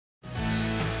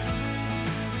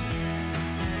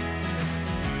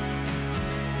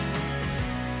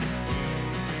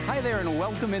Hi there and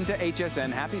welcome into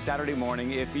HSN. Happy Saturday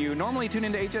morning. If you normally tune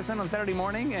into HSN on Saturday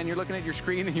morning and you're looking at your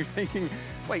screen and you're thinking,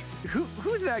 wait,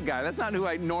 who's that guy? That's not who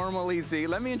I normally see.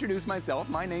 Let me introduce myself.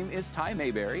 My name is Ty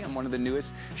Mayberry. I'm one of the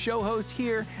newest show hosts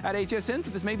here at HSN.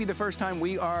 So this may be the first time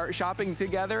we are shopping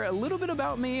together. A little bit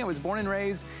about me. I was born and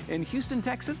raised in Houston,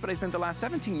 Texas, but I spent the last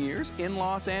 17 years in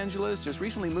Los Angeles. Just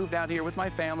recently moved out here with my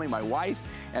family, my wife,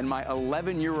 and my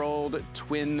 11-year-old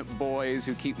twin boys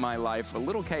who keep my life a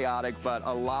little chaotic, but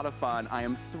a lot of fun. I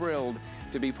am thrilled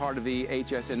to be part of the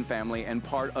HSN family and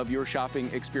part of your shopping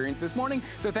experience this morning.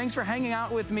 So thanks for hanging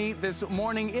out with me this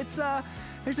morning.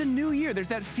 There's a new year. There's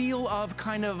that feel of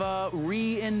kind of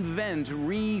reinvent,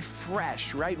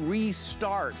 refresh, right?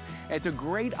 Restart. It's a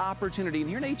great opportunity. And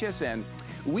here at HSN,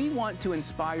 we want to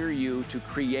inspire you to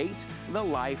create the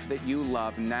life that you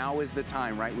love. Now is the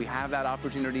time, right? We have that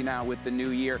opportunity now with the new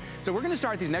year. So we're gonna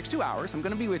start these next 2 hours. I'm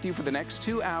gonna be with you for the next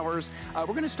 2 hours. We're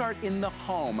gonna start in the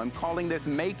home. I'm calling this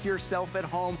Make Yourself at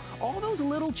Home. All those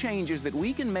little changes that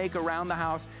we can make around the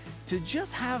house to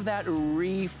just have that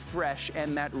refresh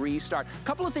and that restart. A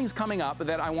couple of things coming up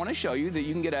that I want to show you that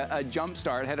you can get a jump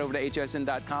start. Head over to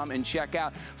hsn.com and check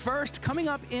out. First, coming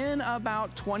up in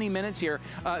about 20 minutes here,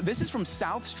 this is from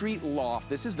South Street Loft.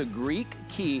 This is the Greek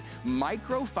Key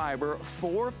microfiber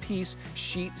 4-piece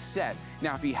sheet set.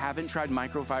 Now, if you haven't tried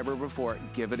microfiber before,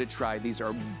 give it a try. These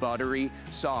are buttery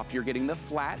soft. You're getting the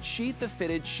flat sheet, the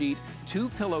fitted sheet, 2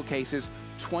 pillowcases,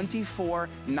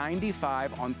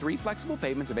 $24.95 on 3 flexible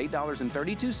payments of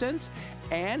 $8.32.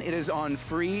 And it is on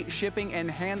free shipping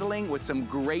and handling with some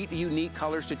great unique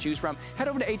colors to choose from. Head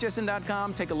over to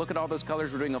hsn.com, take a look at all those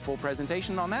colors. We're doing a full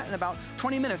presentation on that in about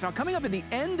 20 minutes. Now, coming up at the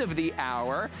end of the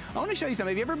hour, I want to show you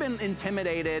something. Have you ever been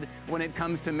intimidated when it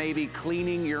comes to maybe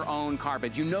cleaning your own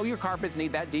carpet? You know your carpets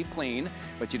need that deep clean,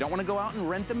 but you don't want to go out and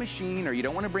rent the machine, or you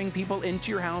don't want to bring people into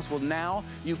your house. Well, now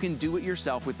you can do it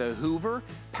yourself with the Hoover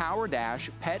Power Dash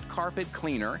Pet Carpet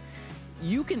Cleaner.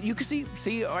 You can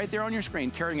see right there on your screen,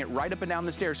 carrying it right up and down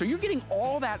the stairs. So you're getting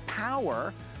all that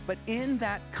power, but in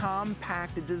that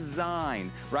compact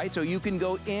design, right? So you can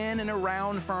go in and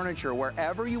around furniture,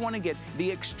 wherever you want to get.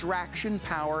 The extraction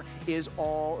power is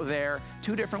all there.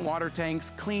 2 different water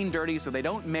tanks, clean, dirty, so they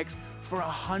don't mix, for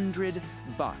 $100.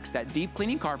 That deep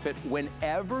cleaning carpet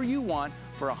whenever you want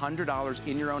for $100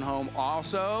 in your own home.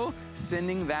 Also,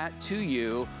 sending that to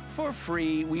you for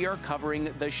free. We are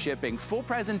covering the shipping. Full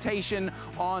presentation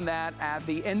on that at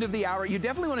the end of the hour. You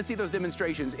definitely want to see those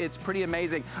demonstrations. It's pretty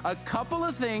amazing. A couple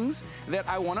of things that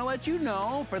I want to let you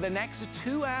know for the next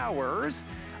 2 hours.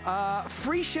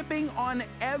 Free shipping on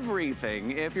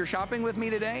everything. If you're shopping with me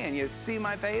today and you see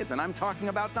my face and I'm talking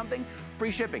about something,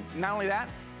 free shipping. Not only that,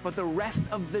 but the rest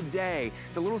of the day.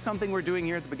 It's a little something we're doing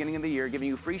here at the beginning of the year, giving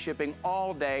you free shipping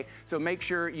all day, so make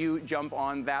sure you jump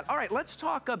on that. All right, let's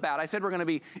talk about, I said we're gonna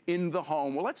be in the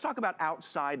home. Well, let's talk about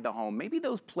outside the home. Maybe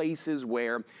those places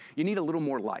where you need a little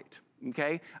more light.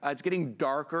 Okay, it's getting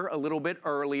darker a little bit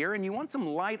earlier and you want some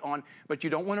light on, but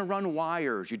you don't want to run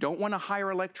wires. You don't want to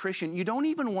hire an electrician. You don't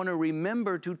even want to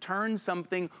remember to turn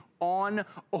something on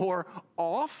or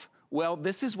off. Well,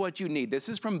 this is what you need. This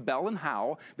is from Bell &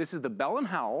 Howell. This is the Bell &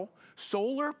 Howell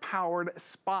solar-powered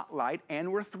spotlight,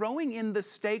 and we're throwing in the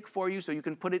stake for you so you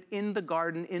can put it in the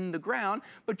garden, in the ground,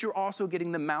 but you're also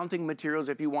getting the mounting materials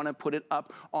if you want to put it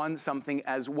up on something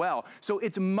as well. So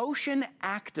it's motion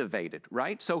activated,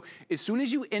 right? So as soon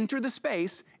as you enter the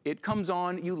space, it comes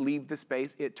on, you leave the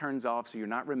space, it turns off, so you're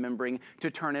not remembering to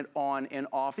turn it on and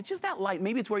off. It's just that light.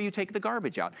 Maybe it's where you take the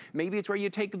garbage out. Maybe it's where you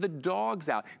take the dogs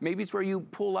out. Maybe it's where you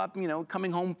pull up, you know,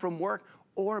 coming home from work.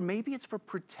 Or maybe it's for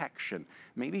protection.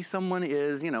 Maybe someone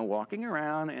is, you know, walking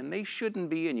around and they shouldn't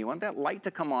be, and you want that light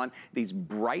to come on, these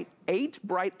bright, 8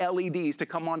 bright LEDs to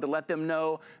come on to let them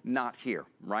know, not here,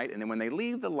 right? And then when they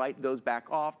leave, the light goes back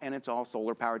off and it's all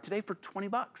solar powered. Today for 20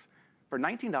 bucks. For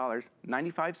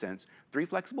 $19.95, 3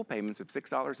 flexible payments of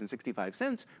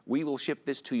 $6.65, we will ship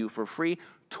this to you for free.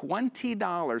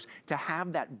 $20 to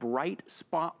have that bright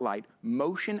spotlight,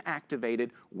 motion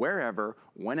activated, wherever,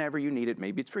 whenever you need it.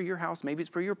 Maybe it's for your house, maybe it's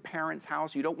for your parents'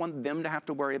 house. You don't want them to have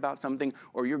to worry about something,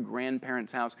 or your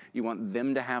grandparents' house. You want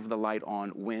them to have the light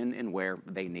on when and where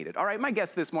they need it. All right, my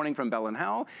guest this morning from Bell &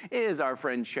 Howell is our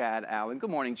friend Chad Allen. Good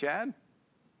morning, Chad.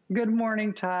 Good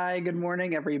morning, Ty. Good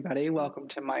morning, everybody. Welcome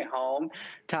to my home.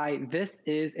 Ty, this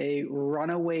is a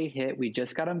runaway hit. We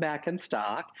just got them back in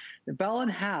stock. Bell &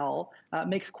 Howell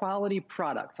makes quality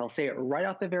products. I'll say it right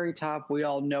off the very top. We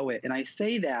all know it. And I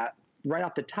say that right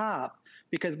off the top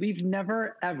because we've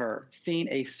never, ever seen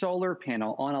a solar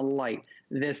panel on a light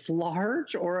this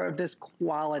large or of this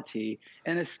quality,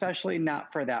 and especially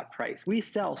not for that price. We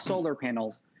sell solar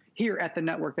panels here at the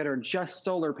network that are just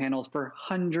solar panels for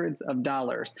hundreds of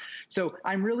dollars. So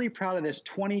I'm really proud of this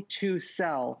 22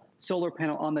 cell solar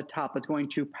panel on the top. It's going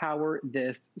to power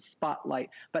this spotlight.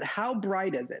 But how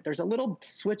bright is it? There's a little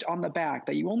switch on the back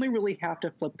that you only really have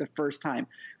to flip the first time,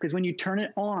 because when you turn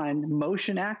it on,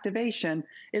 motion activation,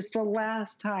 it's the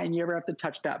last time you ever have to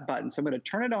touch that button. So I'm going to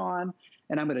turn it on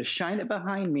and I'm going to shine it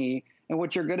behind me. And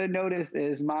what you're going to notice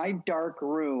is my dark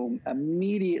room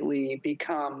immediately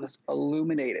becomes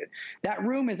illuminated. That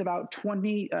room is about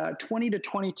 20 to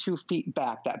 22 feet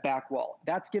back, that back wall.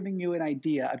 That's giving you an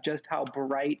idea of just how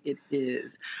bright it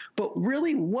is. But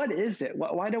really, what is it?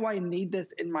 Why do I need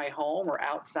this in my home or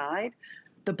outside?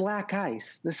 The black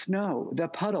ice, the snow, the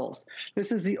puddles.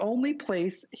 This is the only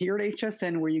place here at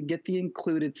HSN where you get the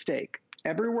included stake.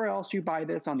 Everywhere else you buy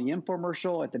this, on the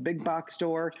infomercial, at the big box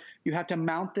store, you have to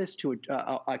mount this to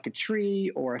like a tree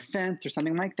or a fence or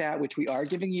something like that, which we are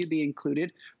giving you the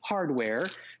included hardware.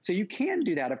 So you can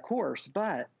do that, of course,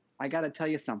 but I got to tell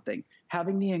you something.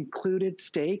 Having the included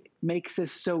stake makes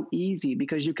this so easy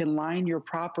because you can line your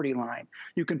property line.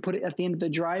 You can put it at the end of the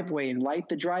driveway and light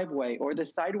the driveway or the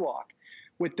sidewalk.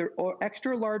 With the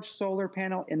extra large solar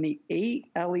panel and the 8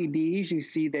 LEDs you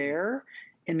see there,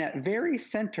 in that very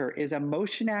center is a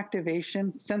motion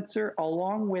activation sensor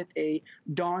along with a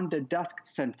dawn to dusk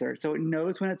sensor. So it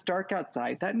knows when it's dark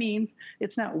outside. That means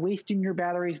it's not wasting your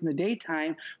batteries in the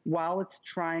daytime while it's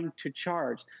trying to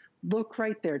charge. Look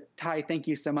right there, Ty, thank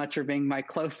you so much for being my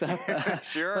close-up.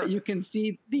 Sure. But you can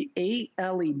see the 8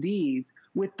 LEDs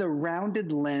with the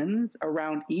rounded lens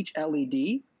around each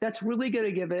LED. That's really going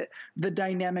to give it the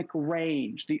dynamic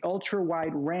range, the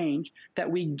ultra-wide range that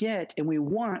we get and we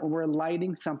want when we're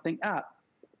lighting something up.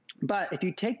 But if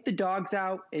you take the dogs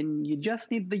out and you just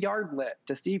need the yard lit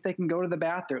to see if they can go to the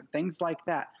bathroom, things like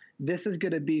that, this is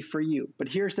going to be for you. But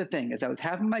here's the thing, as I was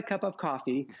having my cup of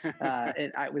coffee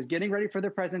and I was getting ready for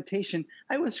the presentation,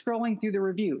 I was scrolling through the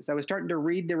reviews. I was starting to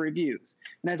read the reviews.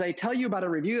 And as I tell you about a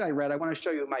review I read, I want to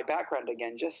show you my background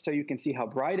again, just so you can see how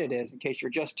bright it is in case you're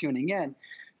just tuning in.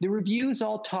 The reviews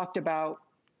all talked about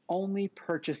only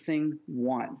purchasing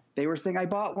one. They were saying, I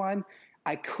bought one.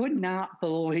 I could not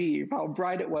believe how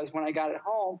bright it was when I got it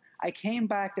home. I came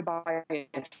back to buy a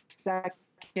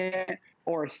second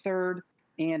or a third,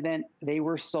 and then they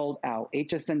were sold out.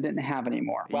 HSN didn't have any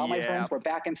more. Well, my friends, we're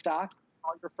back in stock.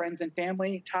 All your friends and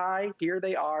family, Ty, here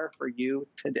they are for you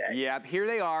today. Yep, here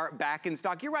they are, back in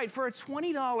stock. You're right, for a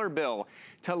 $20 bill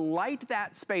to light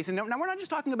that space. And now we're not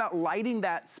just talking about lighting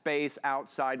that space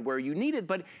outside where you need it,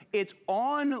 but it's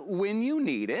on when you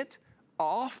need it,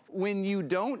 off when you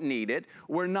don't need it.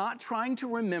 We're not trying to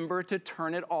remember to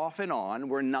turn it off and on.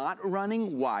 We're not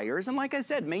running wires. And like I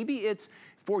said, maybe it's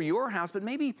for your house, but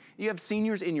maybe you have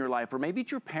seniors in your life, or maybe it's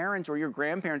your parents or your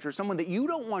grandparents or someone that you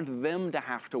don't want them to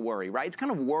have to worry, right? It's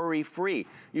kind of worry-free.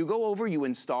 You go over, you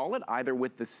install it either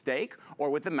with the stake or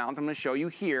with the mount. I'm gonna show you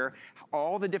here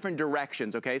all the different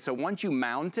directions, okay? So once you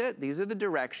mount it, these are the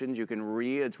directions. You can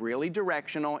it's really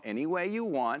directional any way you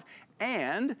want.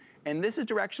 And this is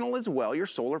directional as well, your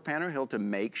solar panel hill, to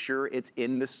make sure it's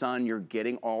in the sun, you're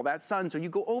getting all that sun. So you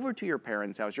go over to your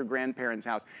parents' house, your grandparents'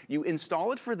 house, you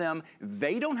install it for them,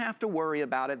 they don't have to worry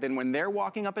about it. Then when they're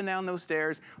walking up and down those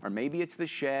stairs, or maybe it's the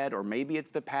shed, or maybe it's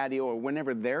the patio, or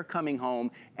whenever they're coming home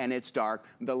and it's dark,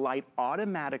 the light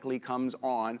automatically comes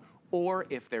on. Or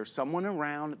if there's someone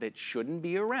around that shouldn't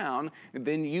be around,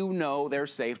 then you know they're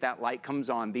safe. That light comes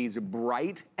on. These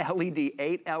bright LED,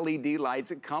 8 LED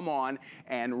lights come on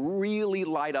and really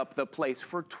light up the place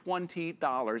for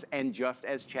 $20. And just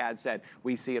as Chad said,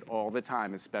 we see it all the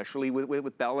time, especially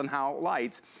with Bell & Howell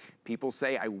lights. People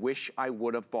say, I wish I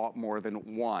would have bought more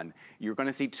than one. You're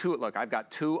gonna see two. Look, I've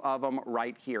got 2 of them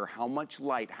right here. How much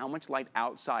light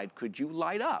outside could you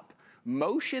light up?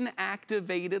 Motion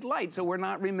activated light. So we're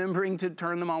not remembering to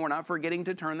turn them on. We're not forgetting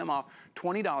to turn them off.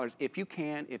 $20 if you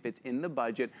can, if it's in the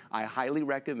budget. I highly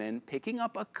recommend picking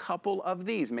up a couple of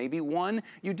these. Maybe one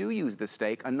you do use the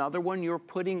stake, another one you're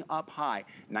putting up high.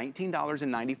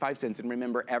 $19.95. And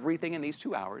remember, everything in these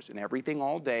 2 hours and everything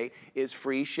all day is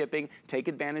free shipping. Take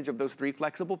advantage of those 3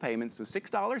 flexible payments. So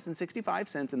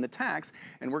 $6.65 in the tax.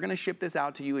 And we're gonna ship this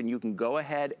out to you, and you can go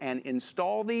ahead and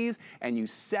install these, and you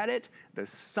set it, the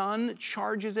sun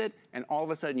charges it, and all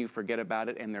of a sudden you forget about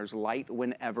it, and there's light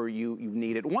whenever you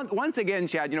need it. Once again,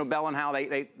 Chad, you know, Bell & Howell,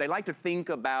 they like to think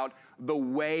about the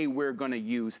way we're gonna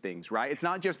use things, right? It's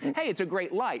not just, hey, it's a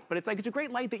great light, but it's like, it's a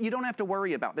great light that you don't have to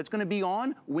worry about, that's gonna be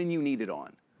on when you need it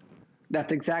on.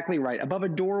 That's exactly right. Above a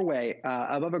doorway,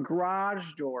 above a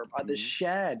garage door, the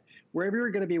shed, wherever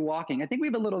you're going to be walking. I think we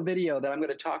have a little video that I'm going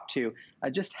to talk to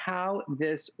just how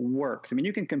this works. I mean,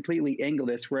 you can completely angle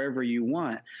this wherever you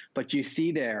want, but you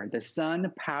see there, the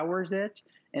sun powers it.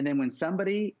 And then when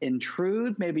somebody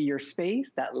intrudes maybe your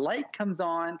space, that light comes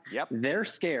on, they're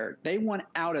scared. They want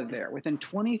out of there. Within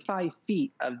 25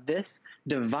 feet of this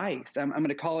device, I'm going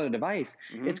to call it a device,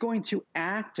 it's going to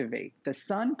activate. The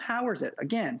sun powers it.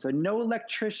 Again, so no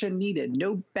electrician needed,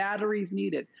 no batteries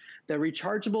needed. The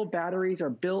rechargeable batteries are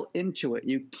built into it.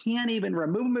 You can't even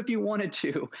remove them if you wanted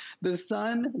to. The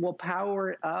sun will power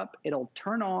it up. It'll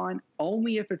turn on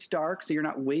only if it's dark, so you're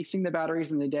not wasting the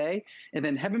batteries in the day. And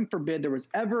then heaven forbid there was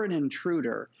ever an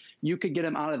intruder, you could get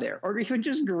him out of there. Or even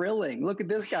just grilling. Look at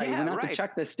this guy. You don't have to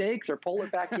check the steaks or pull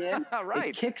it back in.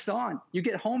 It kicks on. You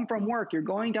get home from work. You're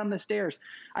going down the stairs.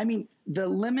 I mean, the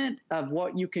limit of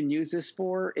what you can use this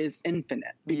for is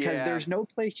infinite because there's no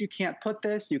place you can't put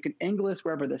this. You can angle this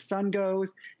wherever the sun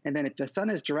goes. And then if the sun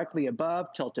is directly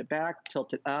above, tilt it back,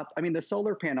 tilt it up. I mean, the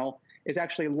solar panel is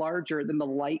actually larger than the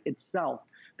light itself,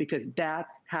 because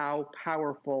that's how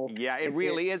powerful it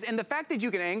really is. And the fact that you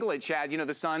can angle it, Chad, you know,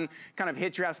 the sun kind of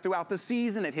hits your house throughout the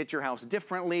season. It hits your house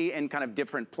differently in kind of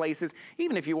different places.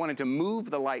 Even if you wanted to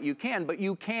move the light, you can, but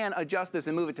you can adjust this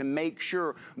and move it to make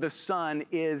sure the sun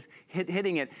is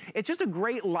hitting it. It's just a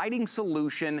great lighting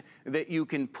solution that you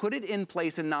can put it in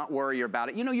place and not worry about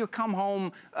it. You know, you come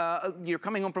home, you're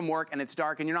coming home from work and it's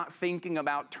dark and you're not thinking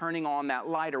about turning on that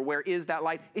light or where is that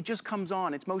light. It just comes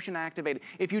on. It's motion activated.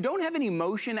 If you don't have any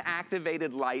motion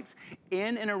activated lights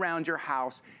in and around your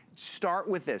house, start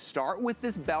with this. Start with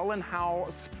this Bell & Howell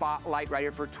Spotlight right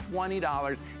here for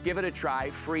 $20. Give it a try,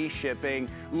 free shipping.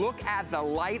 Look at the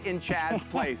light in Chad's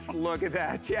place. Look at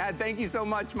that. Chad, thank you so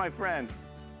much, my friend.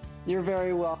 You're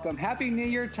very welcome. Happy New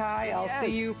Year, Ty. I'll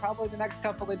see you probably the next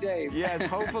couple of days. Yes,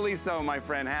 hopefully so, my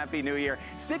friend. Happy New Year.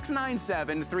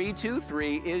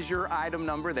 697-323 is your item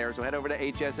number there, so head over to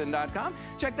hsn.com.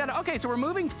 Check that out. Okay, so we're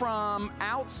moving from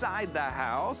outside the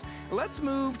house. Let's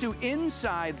move to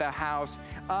inside the house.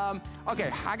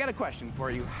 Okay, I got a question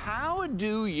for you. How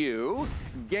do you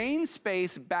gain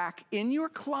space back in your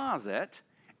closet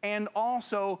and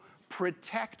also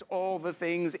protect all the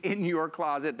things in your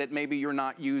closet that maybe you're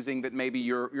not using, that maybe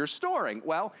you're storing?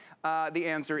 Well, the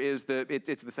answer is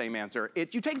it's the same answer.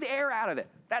 You take the air out of it.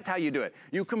 That's how you do it.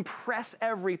 You compress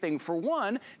everything. For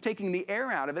one, taking the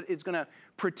air out of it is gonna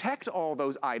protect all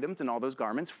those items and all those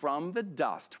garments from the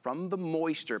dust, from the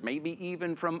moisture, maybe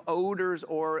even from odors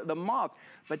or the moths.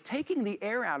 But taking the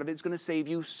air out of it is gonna save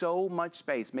you so much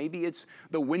space. Maybe it's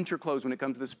the winter clothes when it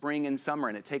comes to the spring and summer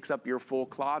and it takes up your full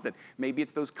closet. Maybe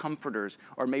it's those comforters,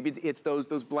 or maybe it's those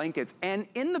blankets. And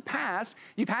in the past,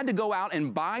 you've had to go out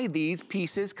and buy these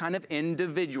pieces kind of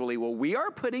individually. Well, we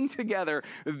are putting together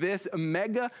this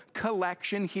mega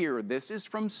collection here. This is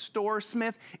from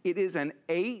StoreSmith. It is an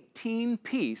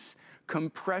 18-piece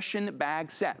compression bag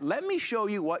set. Let me show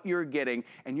you what you're getting,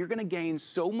 and you're gonna gain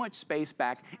so much space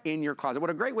back in your closet.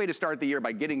 What a great way to start the year,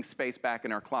 by getting space back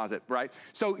in our closet, right?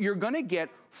 So you're gonna get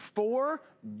 4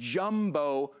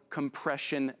 jumbo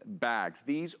compression bags.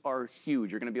 These are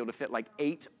huge. You're gonna be able to fit like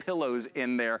 8 pillows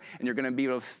in there, and you're gonna be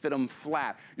able to fit them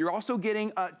flat. You're also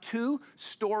getting 2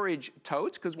 storage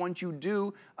totes, because once you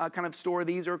do kind of store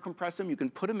these or compress them, you can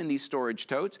put them in these storage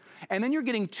totes. And then you're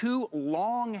getting 2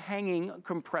 long hanging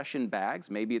compression bags.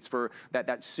 Maybe it's for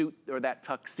that suit or that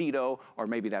tuxedo, or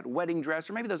maybe that wedding dress,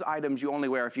 or maybe those items you only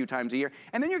wear a few times a year.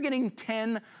 And then you're getting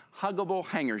 10 huggable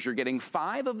hangers. You're getting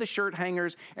 5 of the shirt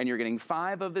hangers, and you're getting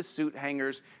 5 of the suit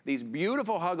hangers. These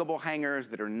beautiful huggable hangers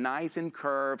that are nice and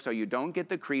curved so you don't get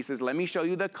the creases. Let me show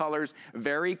you the colors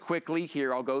very quickly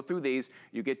here. I'll go through these.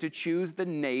 You get to choose the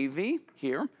navy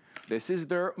here. This is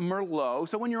their Merlot.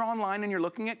 So when you're online and you're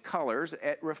looking at colors,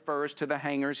 it refers to the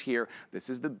hangers here. This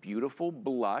is the beautiful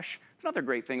blush. It's another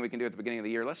great thing we can do at the beginning of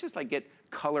the year. Let's just like get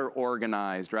color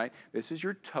organized, right? This is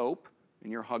your taupe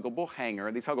and your huggable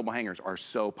hanger. These huggable hangers are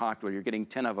so popular. You're getting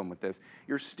 10 of them with this.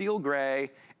 Your steel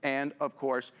gray, and of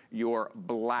course, your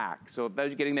black. So those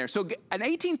you're getting there. So an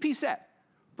 18-piece set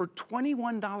for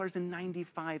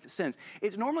 $21.95.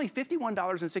 It's normally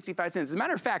 $51.65. As a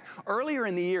matter of fact, earlier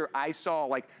in the year, I saw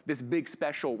like this big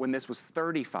special when this was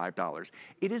 $35.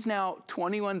 It is now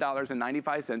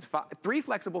 $21.95. 3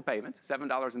 flexible payments,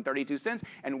 $7.32,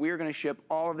 and we're gonna ship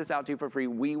all of this out to you for free.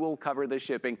 We will cover the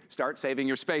shipping. Start saving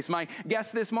your space. My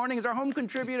guest this morning is our home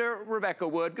contributor, Rebecca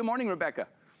Wood. Good morning, Rebecca.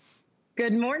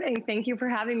 Good morning. Thank you for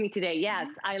having me today.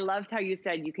 Yes, I loved how you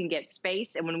said you can get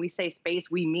space. And when we say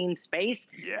space, we mean space.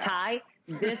 Yeah. Ty,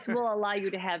 this will allow you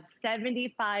to have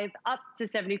up to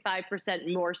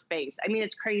 75% more space. I mean,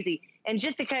 it's crazy. And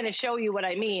just to kind of show you what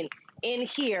I mean, in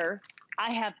here,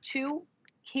 I have two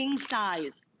king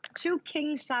size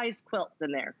quilts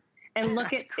in there. And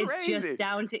look at, it's just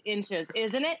down to inches,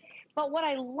 isn't it? But what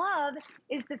I love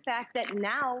is the fact that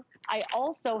now I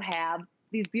also have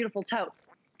these beautiful totes,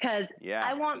 because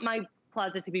I want my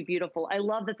closet to be beautiful. I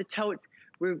love that the totes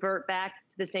revert back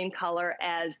to the same color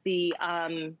as the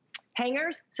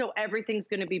hangers, so everything's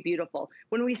gonna be beautiful.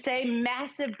 When we say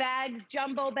massive bags,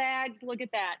 jumbo bags, look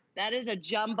at that. That is a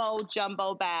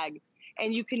jumbo bag.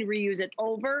 And you can reuse it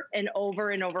over and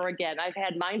over and over again. I've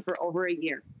had mine for over a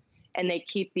year, and they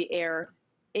keep the air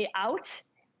out,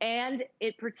 and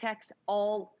it protects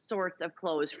all sorts of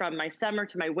clothes from my summer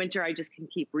to my winter. I just can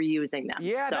keep reusing them.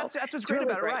 Yeah, so that's what's great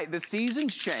about it, right? The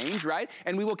seasons change, right?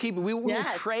 And we will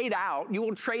trade out. You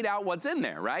will trade out what's in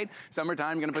there, right?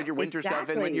 Summertime, you're gonna put your winter stuff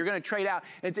in. You're gonna trade out.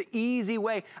 It's an easy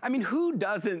way. I mean, who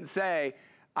doesn't say,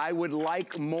 I would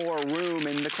like more room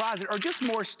in the closet, or just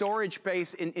more storage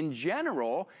space in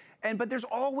general? But there's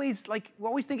always, like, we're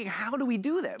always thinking, how do we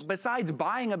do that? Besides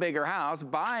buying a bigger house,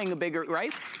 buying a bigger,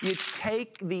 right? You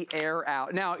take the air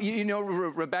out. Now, you know,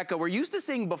 Rebecca, we're used to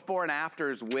seeing before and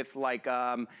afters with like,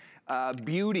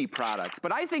 beauty products,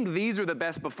 but I think these are the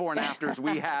best before and afters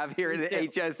we have here at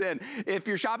HSN. If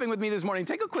you're shopping with me this morning,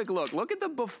 take a quick look. Look at the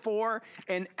before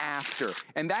and after,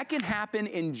 and that can happen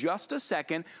in just a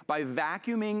second by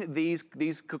vacuuming these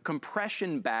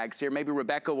compression bags here. Maybe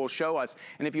Rebecca will show us,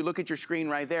 and if you look at your screen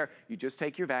right there, you just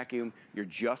take your vacuum, you're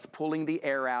just pulling the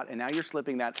air out, and now you're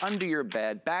slipping that under your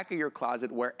bed, back of your closet,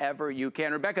 wherever you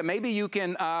can. Rebecca, maybe you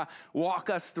can walk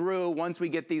us through, once we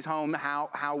get these home,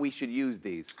 how we should use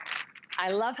these. I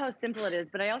love how simple it is,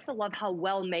 but I also love how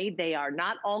well made they are.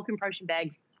 Not all compression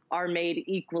bags are made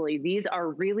equally. These are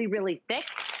really, really thick,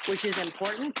 which is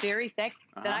important, very thick,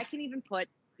 that I can even put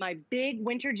my big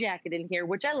winter jacket in here,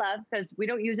 which I love because we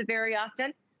don't use it very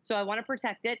often. So I want to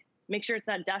protect it, make sure it's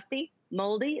not dusty,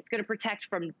 moldy. It's going to protect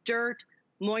from dirt,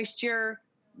 moisture,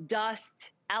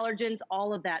 dust, allergens,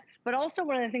 all of that. But also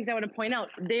one of the things I want to point out,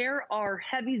 there are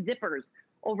heavy zippers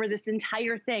over this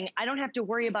entire thing. I don't have to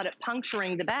worry about it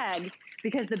puncturing the bag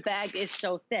because the bag is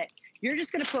so thick. You're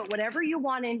just gonna put whatever you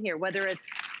want in here, whether it's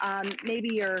maybe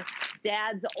your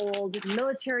dad's old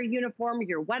military uniform,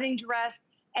 your wedding dress,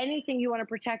 anything you wanna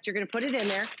protect, you're gonna put it in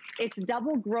there. It's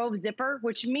double grove zipper,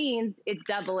 which means it's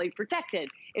doubly protected.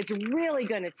 It's really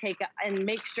gonna take and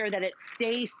make sure that it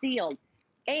stays sealed.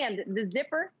 And the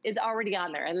zipper is already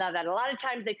on there. I love that. A lot of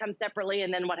times they come separately,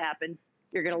 and then what happens?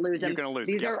 You're going to lose them. You're going to lose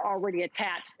them. These are already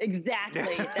attached.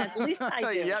 Exactly. At least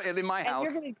I do. Yeah, in my house.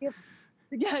 You're going to give,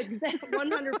 yeah, exactly,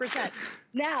 100%.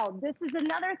 Now, this is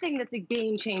another thing that's a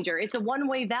game changer. It's a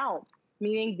one-way valve,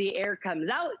 meaning the air comes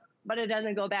out, but it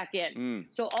doesn't go back in.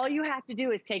 So all you have to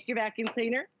do is take your vacuum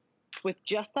cleaner with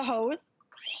just the hose,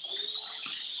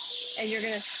 and you're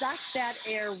going to suck that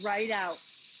air right out.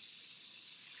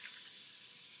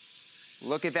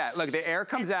 Look at that. Look, the air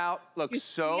comes out. Look,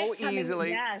 so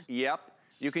easily. Yes. Yep.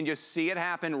 You can just see it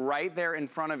happen right there in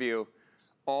front of you.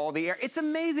 All the air. It's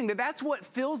amazing that that's what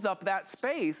fills up that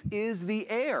space, is the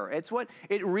air. It's what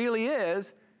it really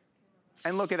is.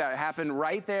 And look at that, it happened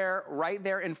right there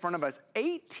in front of us.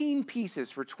 18 pieces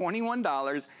for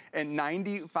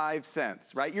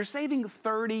 $21.95, right? You're saving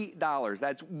 $30.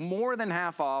 That's more than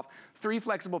half off. 3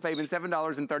 flexible payments,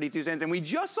 $7.32. And we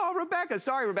just saw Rebecca.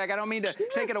 Sorry, Rebecca, I don't mean to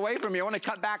take it away from you. I want to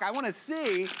cut back. I want to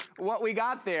see what we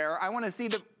got there. I want to see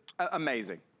the,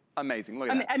 amazing. Amazing, look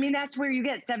at that. I mean, that's where you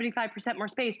get 75% more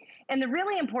space. And the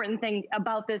really important thing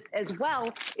about this as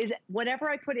well is whatever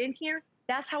I put in here,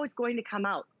 that's how it's going to come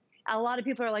out. A lot of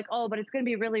people are like, oh, but it's going to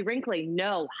be really wrinkly.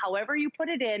 No, however you put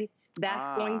it in, that's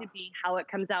going to be how it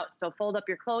comes out. So fold up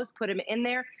your clothes, put them in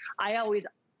there. I always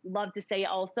love to say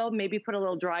also, maybe put a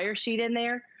little dryer sheet in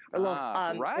there, or a little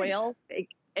oil,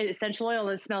 essential oil.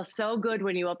 It smells so good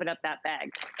when you open up that bag.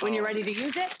 When you're ready to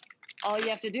use it, all you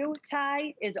have to do,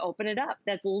 Ty, is open it up.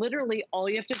 That's literally all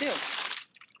you have to do.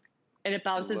 And it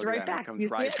bounces right back. It comes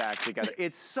right back together.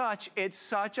 It's such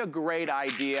a great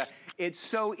idea. It's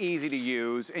so easy to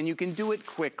use, and you can do it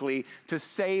quickly to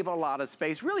save a lot of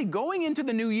space. Really, going into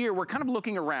the new year, we're kind of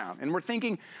looking around, and we're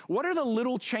thinking, what are the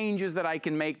little changes that I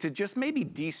can make to just maybe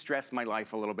de-stress my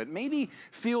life a little bit, maybe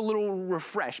feel a little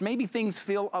refreshed, maybe things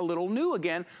feel a little new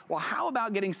again? Well, how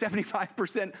about getting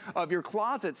 75% of your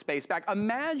closet space back?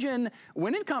 Imagine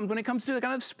when it comes to the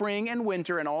kind of spring and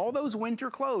winter and all those winter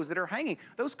clothes that are hanging,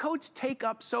 those coats take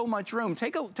up so much room.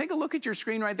 Take a look at your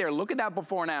screen right there. Look at that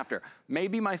before and after.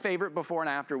 Maybe my favorite favorite before and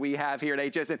after we have here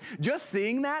at HSN. Just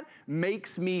seeing that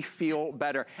makes me feel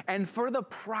better. And for the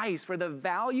price, for the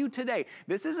value today,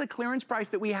 this is a clearance price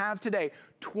that we have today,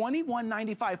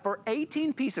 $21.95 for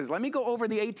 18 pieces. Let me go over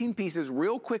the 18 pieces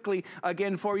real quickly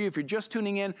again for you. If you're just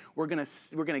tuning in, we're gonna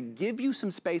give you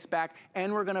some space back,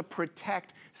 and we're gonna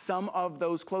protect some of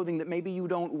those clothing that maybe you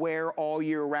don't wear all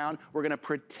year round. We're gonna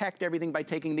protect everything by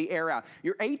taking the air out.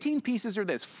 Your 18 pieces are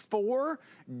this: 4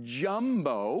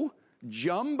 jumbo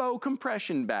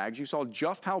compression bags. You saw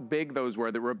just how big those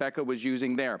were that Rebecca was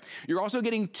using there. You're also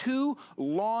getting 2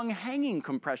 long hanging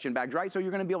compression bags, right? So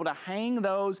you're gonna be able to hang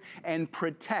those and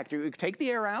protect. You take the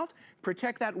air out,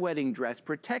 protect that wedding dress,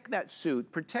 protect that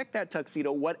suit, protect that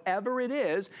tuxedo, whatever it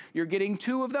is, you're getting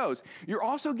 2 of those. You're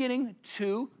also getting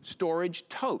 2 storage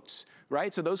totes,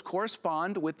 right? So those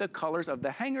correspond with the colors of the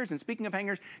hangers. And speaking of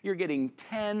hangers, you're getting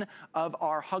 10 of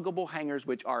our huggable hangers,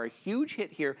 which are a huge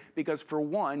hit here because, for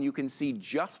one, you can see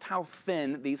just how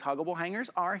thin these huggable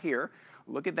hangers are here.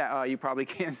 Look at that. You probably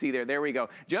can't see there. There we go.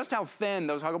 Just how thin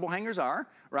those huggable hangers are,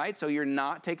 right? So you're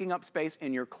not taking up space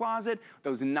in your closet.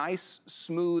 Those nice,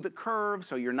 smooth curves,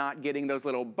 so you're not getting those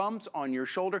little bumps on your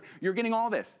shoulder. You're getting all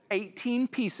this. 18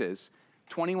 pieces,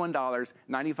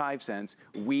 $21.95.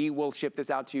 We will ship this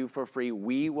out to you for free.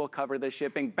 We will cover the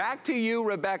shipping. Back to you,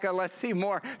 Rebecca. Let's see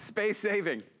more space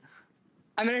saving.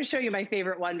 I'm going to show you my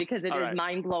favorite one because it is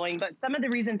mind-blowing. But some of the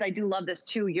reasons I do love this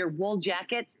too, your wool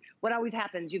jackets, what always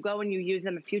happens, you go and you use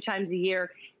them a few times a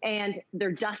year and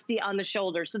they're dusty on the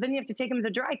shoulder. So then you have to take them to the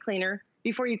dry cleaner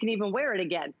before you can even wear it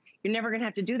again. You're never going to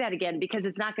have to do that again because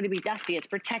it's not going to be dusty. It's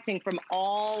protecting from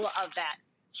all of that.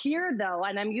 Here though,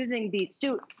 and I'm using the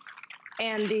suits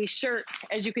and the shirts,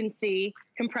 as you can see,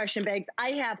 compression bags. I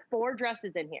have 4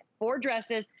 dresses in here, 4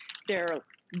 dresses. They're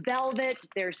velvet,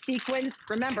 they're sequins.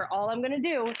 Remember, all I'm gonna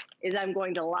do is I'm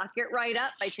going to lock it right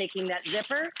up by taking that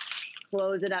zipper,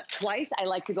 close it up twice. I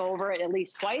like to go over it at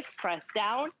least twice, press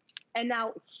down. And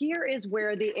now here is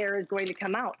where the air is going to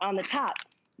come out on the top.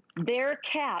 Their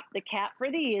cap, the cap for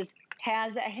these,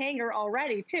 has a hanger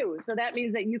already too. So that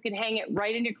means that you can hang it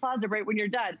right in your closet right when you're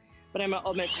done. But I'm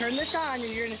gonna turn this on and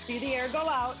you're gonna see the air go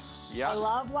out. Yep. I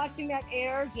love watching that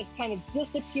air just kind of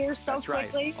disappear so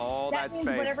quickly. Right. All that means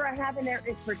space. Whatever I have in there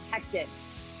is protected.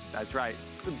 That's right.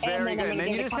 Very good. And then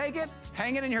you just take it,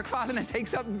 hang it in your closet, and it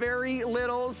takes up very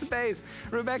little space.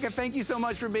 Rebecca, thank you so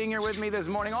much for being here with me this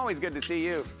morning. Always good to see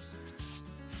you.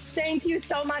 Thank you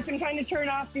so much. I'm trying to turn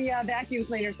off the vacuum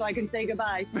cleaner so I can say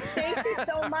goodbye. Thank you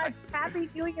so much. Happy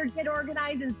New Year. Get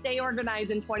organized and stay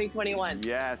organized in 2021.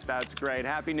 Yes, that's great.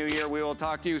 Happy New Year. We will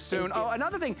talk to you soon. Oh,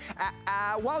 another thing,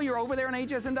 while you're over there on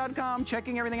hsn.com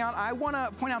checking everything out, I want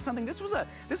to point out something. This was a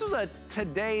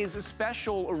today's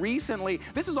special recently.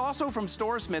 This is also from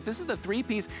StoreSmith. This is the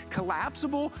 3-piece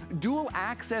collapsible dual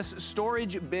access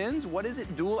storage bins. What is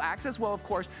it, dual access? Well, of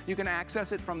course, you can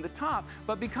access it from the top,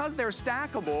 but because they're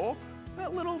stackable,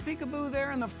 that little peekaboo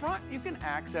there in the front, you can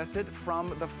access it from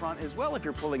the front as well if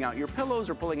you're pulling out your pillows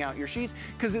or pulling out your sheets,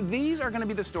 because these are going to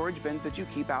be the storage bins that you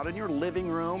keep out in your living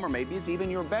room, or maybe it's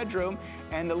even your bedroom.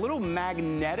 And the little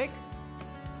magnetic,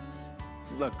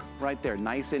 look right there,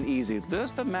 nice and easy.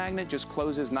 Just the magnet just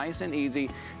closes nice and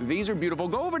easy. These are beautiful.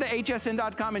 Go over to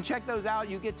hsn.com and check those out.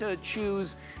 You get to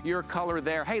choose your color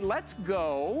there. Hey, let's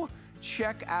go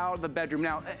check out the bedroom.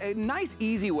 Now, a nice,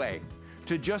 easy way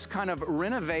to just kind of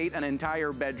renovate an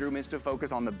entire bedroom is to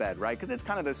focus on the bed, right? Because it's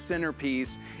kind of the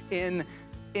centerpiece in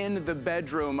the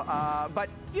bedroom. But,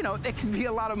 you know, it can be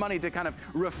a lot of money to kind of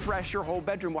refresh your whole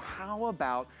bedroom. Well, how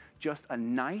about just a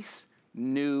nice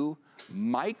new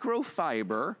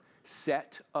microfiber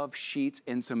set of sheets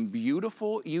in some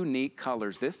beautiful, unique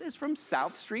colors? This is from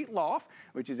South Street Loft,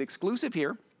 which is exclusive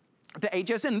here to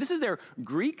HSN. This is their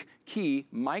Greek Key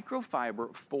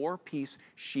microfiber 4-piece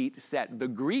sheet set. The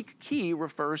Greek Key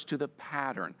refers to the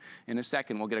pattern. In a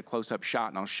second, we'll get a close-up shot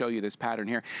and I'll show you this pattern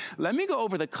here. Let me go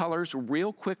over the colors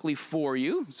real quickly for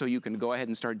you so you can go ahead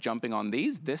and start jumping on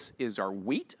these. This is our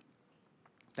wheat.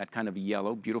 That kind of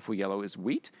yellow, beautiful yellow is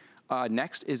wheat.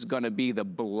 Next is gonna be the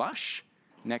blush.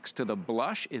 Next to the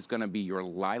blush is gonna be your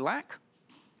lilac.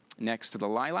 Next to the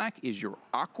lilac is your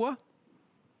aqua.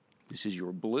 This is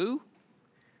your blue,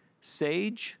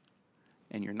 sage,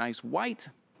 and your nice white.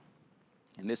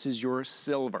 And this is your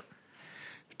silver.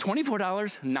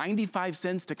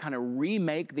 $24.95 to kind of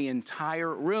remake the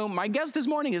entire room. My guest this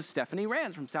morning is Stephanie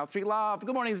Rance from South Street Loft.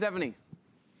 Good morning, Stephanie.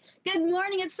 Good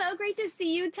morning. It's so great to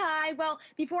see you, Ty. Well,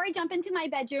 before I jump into my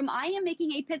bedroom, I am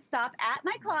making a pit stop at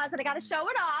my closet. I got to show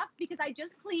it off because I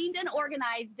just cleaned and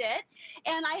organized it.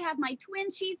 And I have my twin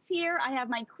sheets here. I have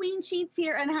my queen sheets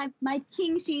here, and I have my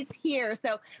king sheets here.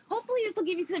 So hopefully this will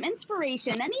give you some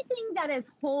inspiration. Anything that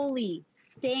is holey,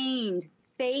 stained,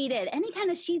 faded, any kind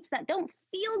of sheets that don't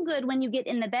feel good when you get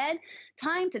in the bed,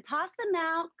 time to toss them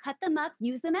out, cut them up,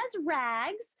 use them as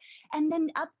rags, and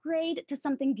then upgrade to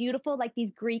something beautiful like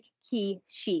these Greek key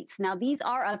sheets. Now, these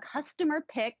are a customer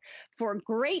pick for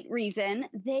great reason.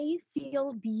 They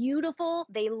feel beautiful.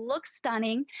 They look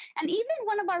stunning. And even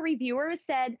one of our reviewers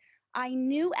said, I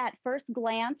knew at first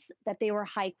glance that they were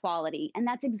high quality. And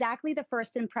that's exactly the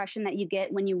first impression that you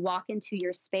get when you walk into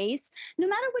your space. No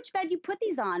matter which bed you put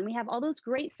these on, we have all those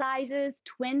great sizes,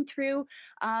 twin through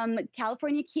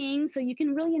California King. So you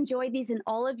can really enjoy these in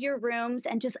all of your rooms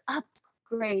and just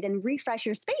upgrade and refresh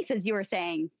your space, as you were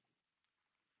saying.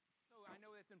 So I know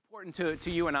it's important to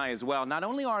you and I as well. Not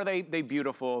only are they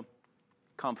beautiful,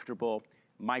 comfortable,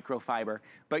 microfiber,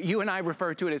 but you and I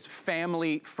refer to it as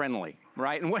family friendly,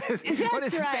 right? And what does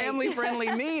family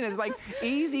friendly mean? It's like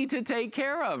easy to take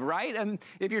care of, right? And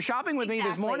if you're shopping with me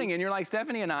this morning and you're like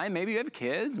Stephanie and I, maybe you have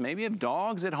kids, maybe you have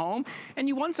dogs at home, and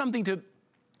you want something to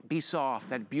be soft,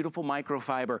 that beautiful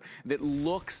microfiber that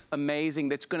looks amazing,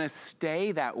 that's gonna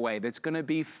stay that way, that's gonna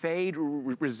be fade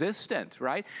resistant,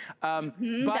 right?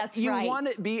 But you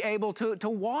want to be able to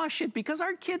wash it because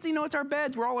our kids, you know, it's our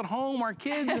beds, we're all at home, our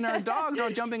kids and our dogs are all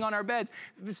jumping on our beds.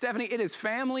 Stephanie, it is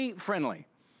family friendly.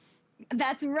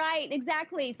 That's right,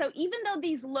 exactly. So even though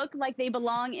these look like they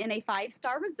belong in a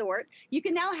five-star resort, you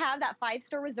can now have that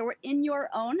five-star resort in your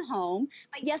own home.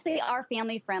 But yes, they are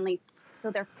family friendly. So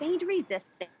they're fade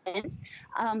resistant,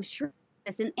 shrink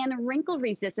resistant, and wrinkle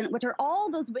resistant, which are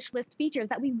all those wish list features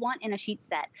that we want in a sheet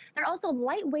set. They're also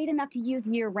lightweight enough to use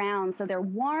year round. So they're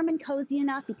warm and cozy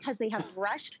enough because they have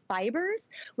brushed fibers,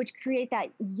 which create that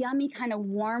yummy kind of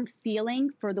warm feeling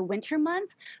for the winter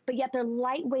months, but yet they're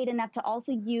lightweight enough to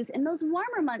also use in those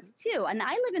warmer months too. And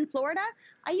I live in Florida.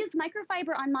 I use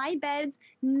microfiber on my beds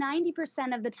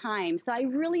 90% of the time. So I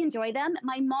really enjoy them.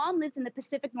 My mom lives in the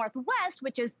Pacific Northwest,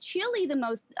 which is chilly the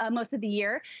most of the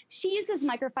year. She uses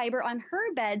microfiber on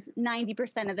her beds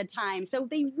 90% of the time. So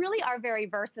they really are very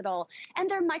versatile. And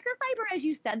they're microfiber, as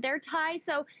you said there, Ty.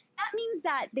 So that means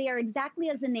that they are exactly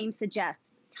as the name suggests,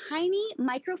 tiny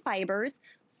microfibers,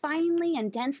 finely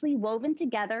and densely woven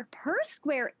together per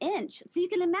square inch. So you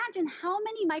can imagine how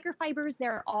many microfibers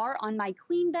there are on my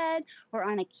queen bed or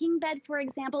on a king bed, for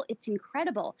example. It's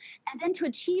incredible. And then to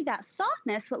achieve that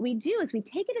softness, what we do is we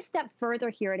take it a step further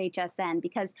here at HSN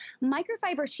because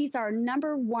microfiber sheets are our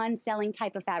 #1 selling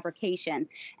type of fabrication.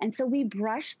 And so we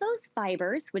brush those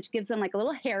fibers, which gives them like a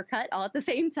little haircut all at the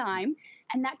same time.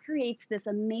 And that creates this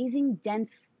amazing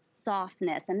dense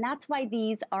softness. And that's why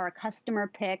these are a customer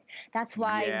pick. That's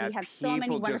why we have so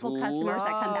many wonderful customers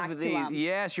that come back to them.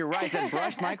 Yes, you're right. It's that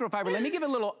brushed microfiber. Let me give a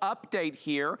little update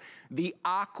here. The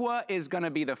aqua is going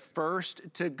to be the first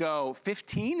to go.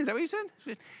 15, is that what you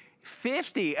said?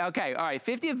 50, okay, all right,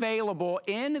 50 available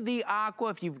in the aqua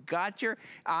if you've got your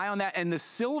eye on that. And the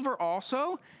silver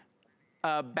also,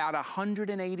 about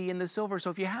 180 in the silver. So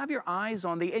if you have your eyes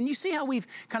on and you see how we've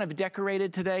kind of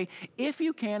decorated today, if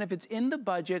you can, if it's in the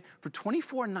budget for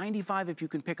 $24.95, if you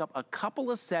can pick up a couple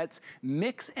of sets,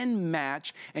 mix and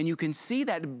match, and you can see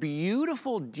that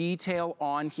beautiful detail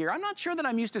on here. I'm not sure that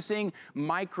I'm used to seeing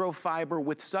microfiber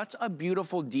with such a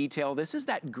beautiful detail. This is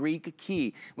that Greek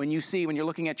key. When you're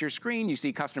looking at your screen, you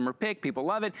see customer pick, people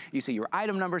love it. You see your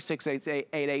item number,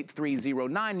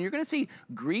 6888309, and you're gonna see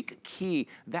Greek key.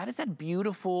 That is that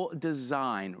beautiful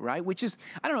design, right? Which is,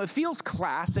 I don't know, it feels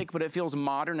classic, but it feels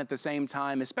modern at the same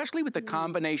time, especially with the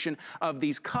combination of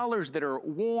these colors that are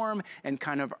warm and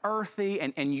kind of earthy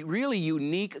and really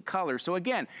unique colors. So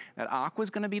again, that aqua is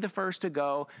gonna be the first to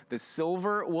go. The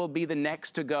silver will be the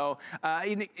next to go.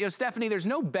 You know, Stephanie, there's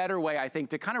no better way, I think,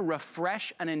 to kind of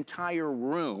refresh an entire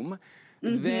room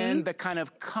than the kind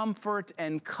of comfort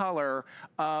and color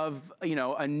of, you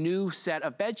know, a new set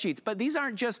of bed sheets. But these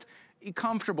aren't just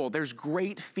comfortable. There's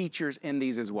great features in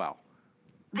these as well.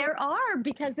 There are,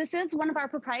 because this is one of our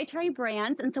proprietary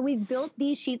brands, and so we've built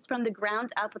these sheets from the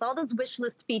ground up with all those wish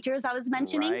list features I was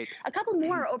mentioning. Right. A couple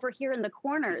more over here in the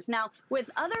corners. Now, with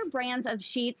other brands of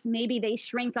sheets, maybe they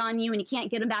shrink on you and you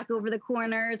can't get them back over the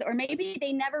corners, or maybe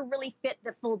they never really fit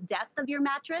the full depth of your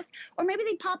mattress, or maybe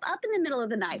they pop up in the middle of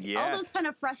the night. Yes. All those kind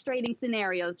of frustrating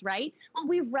scenarios, right? Well,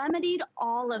 we've remedied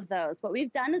all of those. What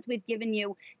we've done is we've given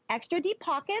you extra deep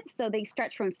pockets, so they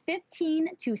stretch from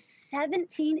 15 to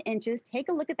 17 inches. Take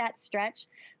a look at that stretch.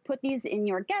 Put these in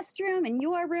your guest room, in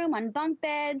your room, on bunk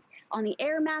beds, on the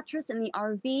air mattress, in the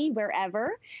RV,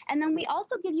 wherever. And then we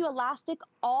also give you elastic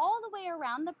all the way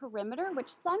around the perimeter, which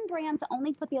some brands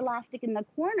only put the elastic in the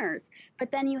corners,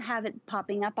 but then you have it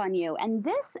popping up on you. And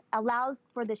this allows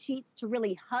for the sheets to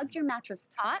really hug your mattress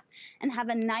taut and have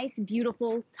a nice,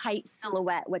 beautiful, tight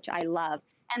silhouette, which I love.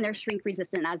 And they're shrink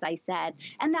resistant, as I said.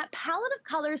 And that palette of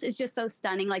colors is just so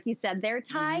stunning, like you said there,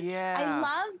 Ty. Yeah. I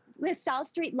love with South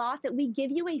Street Loft that we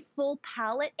give you a full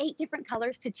palette, 8 different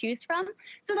colors to choose from,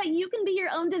 so that you can be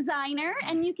your own designer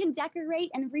and you can decorate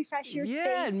and refresh your space.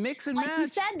 Yeah, and mix and match. Like you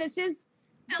said, this is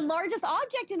the largest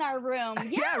object in our room.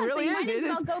 Yeah, it really so you is. might as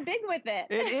well go big with it.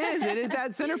 It is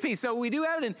that centerpiece. So we do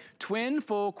have it in twin,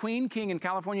 full, queen, king, and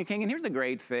California king. And here's the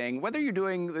great thing. Whether you're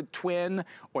doing the twin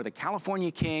or the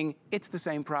California king, it's the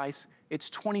same price. It's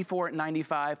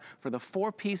 $24.95 for the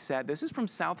 4-piece set. This is from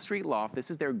South Street Loft. This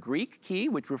is their Greek key,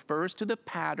 which refers to the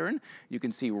pattern. You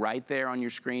can see right there on your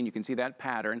screen, you can see that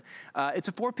pattern. It's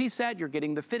a 4-piece set. You're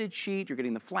getting the fitted sheet, you're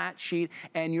getting the flat sheet,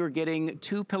 and you're getting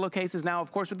 2 pillowcases. Now,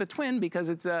 of course, with the twin, because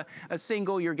it's a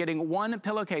single, you're getting 1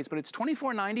 pillowcase, but it's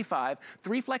 $24.95,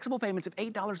 3 flexible payments of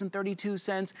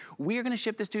 $8.32. We're gonna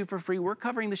ship this to you for free. We're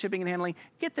covering the shipping and handling.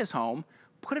 Get this home.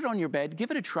 Put it on your bed, give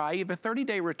it a try. You have a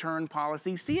 30-day return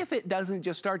policy. See if it doesn't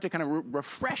just start to kind of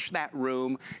refresh that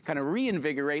room, kind of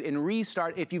reinvigorate and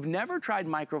restart. If you've never tried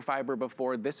microfiber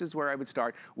before, this is where I would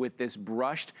start with this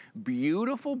brushed,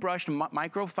 beautiful brushed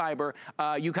microfiber.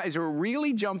 You guys are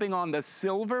really jumping on the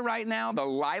silver right now, the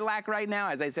lilac right now.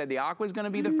 As I said, the aqua is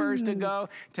gonna be the first to go.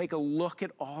 Take a look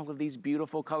at all of these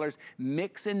beautiful colors.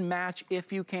 Mix and match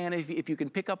if you can. If you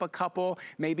can pick up a couple,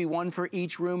 maybe 1 for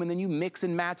each room, and then you mix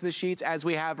and match the sheets as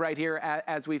we have right here,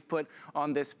 as we've put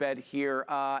on this bed here.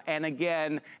 And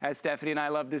again, as Stephanie and I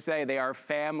love to say, they are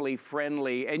family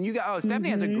friendly. And you got, Stephanie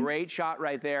has a great shot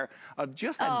right there of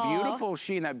just that beautiful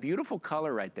sheen, that beautiful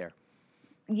color right there.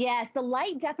 Yes, the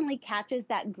light definitely catches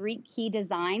that Greek key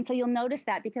design. So you'll notice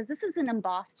that because this is an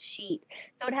embossed sheet.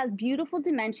 So it has beautiful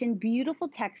dimension, beautiful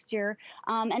texture.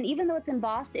 And even though it's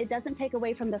embossed, it doesn't take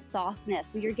away from the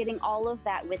softness. So you're getting all of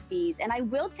that with these. And I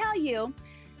will tell you,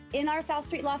 in our South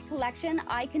Street Loft collection,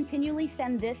 I continually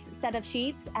send this set of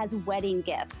sheets as wedding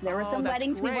gifts. There were some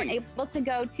weddings we weren't able to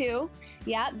go to,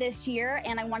 this year,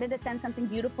 and I wanted to send something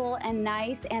beautiful and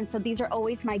nice, and so these are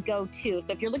always my go-to.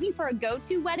 So if you're looking for a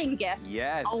go-to wedding gift,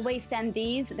 always send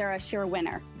these. They're a sure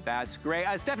winner. That's great.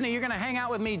 Stephanie, you're gonna hang out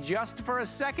with me just for a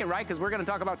second, right? Because we're gonna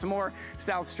talk about some more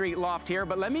South Street Loft here.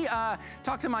 But let me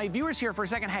talk to my viewers here for a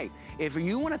second. Hey, if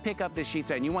you wanna pick up this sheet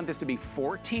set and you want this to be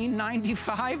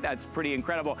 $14.95, that's pretty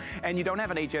incredible. And you don't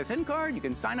have an HSN card, you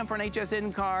can sign up for an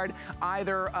HSN card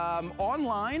either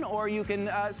online, or you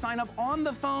can sign up on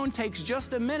the phone. Takes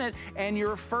just a minute, and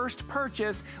your first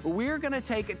purchase, we're gonna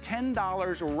take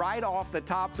 $10 right off the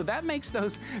top. So that makes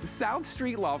those South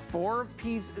Street Loft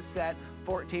 4-piece set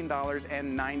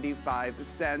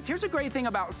 $14.95. Here's a great thing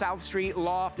about South Street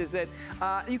Loft is that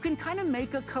you can kind of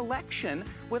make a collection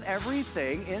with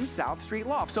everything in South Street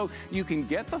Loft. So you can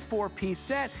get the 4-piece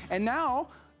set, and now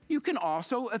you can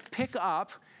also pick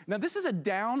up. Now, this is a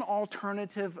down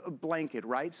alternative blanket,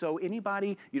 right? So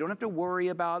anybody, you don't have to worry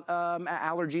about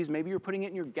allergies. Maybe you're putting it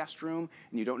in your guest room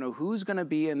and you don't know who's gonna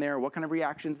be in there, what kind of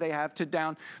reactions they have to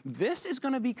down. This is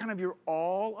gonna be kind of your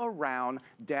all-around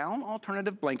down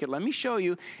alternative blanket. Let me show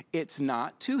you. It's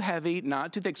not too heavy,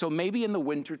 not too thick. So maybe in the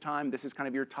wintertime, this is kind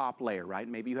of your top layer, right?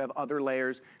 Maybe you have other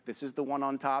layers. This is the one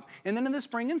on top. And then in the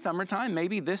spring and summertime,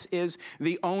 maybe this is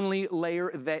the only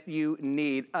layer that you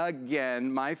need.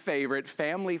 Again, my favorite,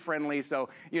 family friendly. So,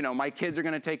 you know, my kids are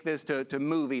gonna take this to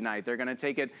movie night. They're gonna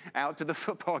take it out to the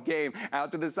football game,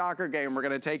 out to the soccer game. We're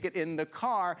gonna take it in the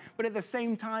car. But at the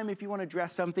same time, if you wanna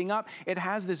dress something up, it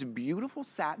has this beautiful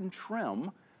satin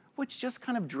trim, which just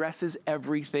kind of dresses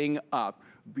everything up.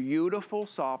 Beautiful,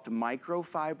 soft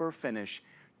microfiber finish.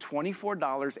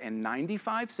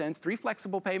 $24.95, 3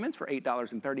 flexible payments for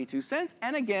 $8.32,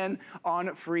 and again,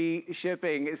 on free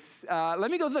shipping. Let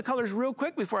me go through the colors real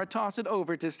quick before I toss it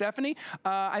over to Stephanie.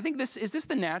 I think is this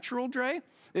the natural, Dre?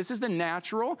 This is the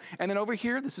natural, and then over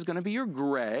here, this is gonna be your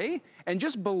gray, and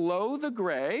just below the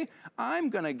gray,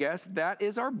 I'm gonna guess that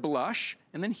is our blush,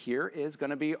 and then here is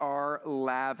gonna be our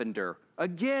lavender.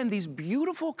 Again, these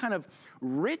beautiful kind of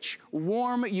rich,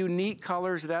 warm, unique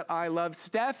colors that I love.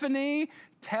 Stephanie,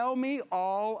 tell me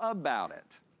all about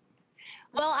it.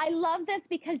 Well, I love this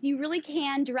because you really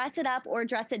can dress it up or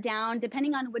dress it down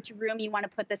depending on which room you want to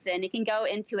put this in. It can go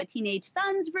into a teenage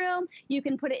son's room. You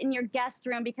can put it in your guest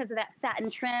room because of that satin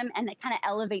trim, and it kind of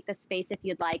elevate the space if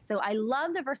you'd like. So I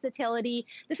love the versatility.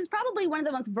 This is probably one of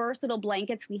the most versatile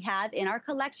blankets we have in our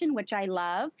collection, which I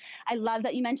love. I love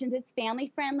that you mentioned it's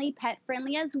family friendly, pet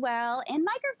friendly as well, and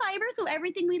microfiber. So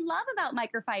everything we love about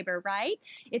microfiber, right?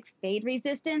 It's fade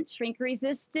resistant, shrink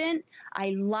resistant. I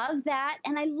love that.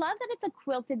 And I love that it's a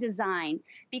quilted design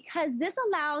because this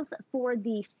allows for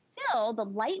the fill, the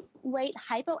lightweight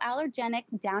hypoallergenic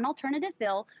down alternative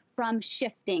fill from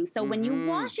shifting. So when you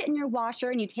wash it in your washer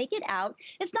and you take it out,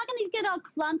 it's not going to get all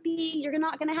clumpy. You're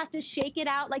not going to have to shake it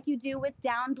out like you do with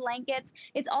down blankets.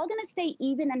 It's all going to stay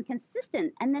even and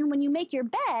consistent. And then when you make your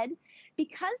bed,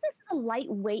 because this is a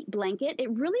lightweight blanket, it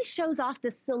really shows off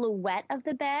the silhouette of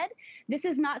the bed. This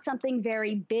is not something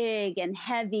very big and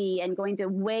heavy and going to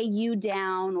weigh you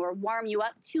down or warm you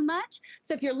up too much.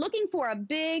 So if you're looking for a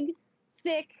big,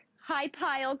 thick, high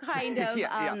pile kind of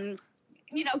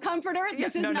you know, comforter,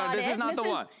 this is not it. This is not the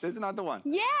one. This is not the one.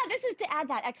 Yeah, this is to add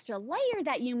that extra layer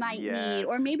that you might need,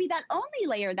 or maybe that only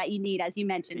layer that you need, as you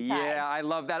mentioned, Ty. Yeah, I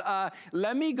love that.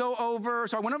 Let me go over,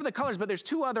 so I went over the colors, but there's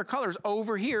two other colors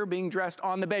over here being dressed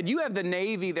on the bed. You have the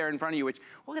navy there in front of you, which,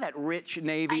 look at that rich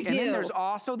navy. And then there's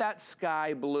also that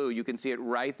sky blue. You can see it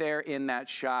right there in that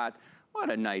shot. What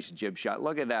a nice jib shot.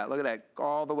 Look at that. Look at that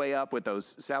all the way up with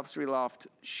those South Street Loft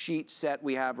sheet set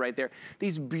we have right there.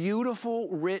 These beautiful,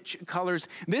 rich colors.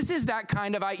 This is that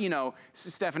kind of, you know,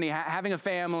 Stephanie, having a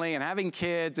family and having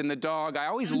kids and the dog, I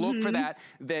always look for that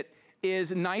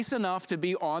is nice enough to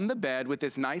be on the bed with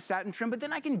this nice satin trim, but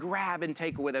then I can grab and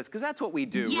take it with us, because that's what we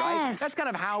do, right? That's kind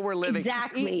of how we're living.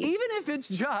 Exactly. Even if it's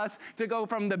just to go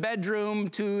from the bedroom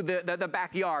to the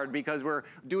backyard because we're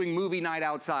doing movie night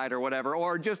outside or whatever,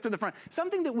 or just to the front.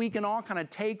 Something that we can all kind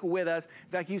of take with us,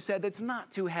 like you said, that's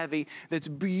not too heavy, that's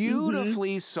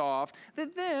beautifully soft,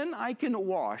 that then I can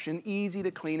wash, and easy to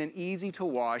clean and easy to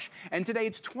wash. And today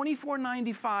it's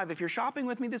 $24.95. If you're shopping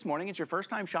with me this morning, it's your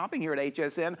first time shopping here at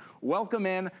HSN, welcome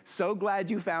in. So glad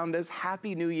you found us.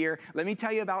 Happy New Year. Let me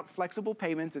tell you about flexible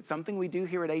payments. It's something we do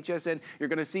here at HSN. You're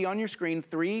going to see on your screen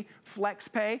 3 flex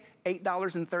pay,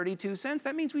 $8.32.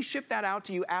 That means we ship that out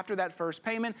to you after that first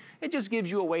payment. It just gives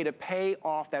you a way to pay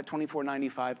off that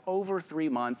 $24.95 over 3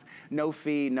 months. No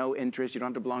fee, no interest. You don't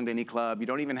have to belong to any club. You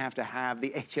don't even have to have the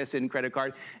HSN credit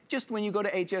card. Just when you go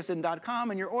to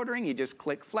hsn.com and you're ordering, you just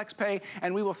click flex pay,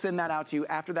 and we will send that out to you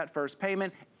after that first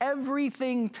payment.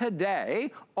 Everything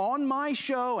today on my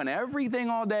show and everything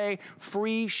all day,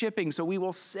 free shipping. So we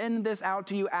will send this out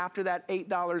to you after that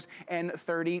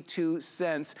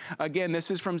 $8.32. Again,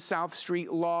 this is from South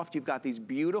Street Loft. You've got these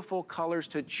beautiful colors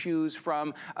to choose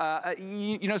from.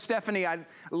 You know, Stephanie, I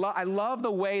love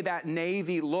the way that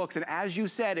navy looks. And as you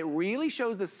said, it really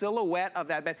shows the silhouette of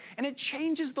that bed. And it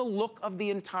changes the look of the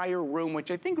entire room,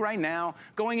 which I think right now,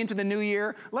 going into the new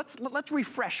year, let's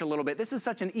refresh a little bit. This is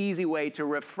such an easy way to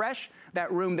refresh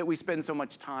that room that we spend so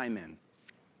much time in.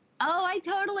 Oh, I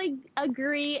totally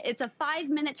agree. It's a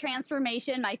 5-minute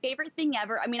transformation, my favorite thing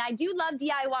ever. I mean, I do love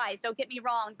DIYs, don't get me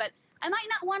wrong, but I might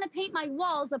not want to paint my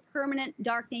walls a permanent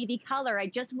dark navy color. I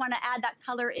just want to add that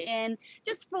color in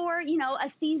just for, you know, a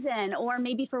season, or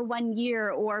maybe for 1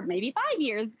 year, or maybe 5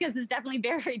 years, because it's definitely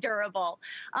very durable.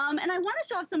 And I want to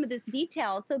show off some of this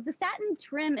detail. So the satin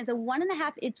trim is a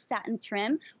 1.5-inch satin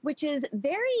trim, which is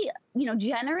very, you know,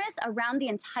 generous around the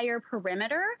entire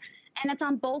perimeter. And it's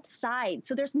on both sides.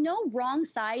 So there's no wrong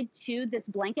side to this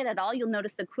blanket at all. You'll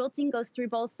notice the quilting goes through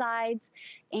both sides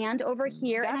and over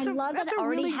here. And I love that it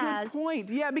already has. That's a really good point.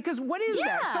 Yeah, because what is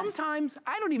that? Sometimes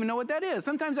I don't even know what that is.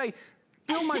 Sometimes I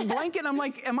feel my blanket and I'm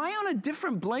like, am I on a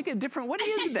different blanket? What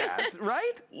is that,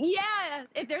 right? Yeah,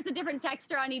 if there's a different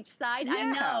texture on each side,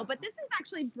 I know. But this is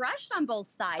actually brushed on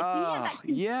both sides. So you have that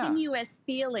continuous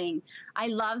feeling. I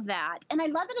love that. And I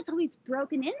love that it's always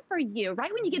broken in for you.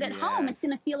 Right when you get it home, it's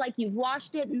going to feel like you've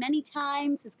washed it many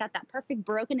times. It's got that perfect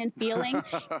broken in feeling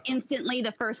instantly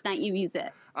the first night you use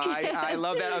it. I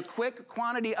love that. A quick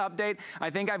quantity update. I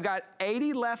think I've got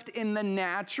 80 left in the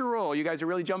natural. You guys are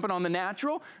really jumping on the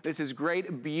natural. This is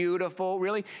great, beautiful,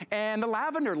 really. And the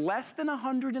lavender, less than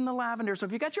 100 in the lavender. So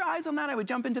if you got your eyes on that, I would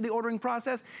jump into the ordering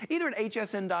process, either at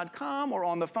hsn.com or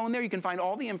on the phone there. You can find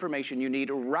all the information you need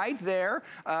right there,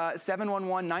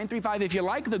 711-935. If you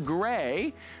like the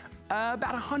gray,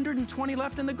 about 120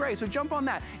 left in the gray, so jump on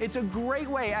that. It's a great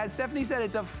way. As Stephanie said,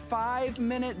 it's a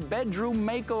 5-minute bedroom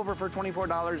makeover for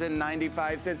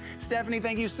 $24.95. Stephanie,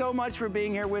 thank you so much for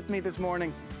being here with me this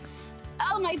morning.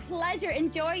 Oh, my pleasure.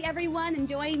 Enjoy, everyone.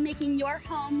 Enjoy making your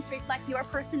homes reflect your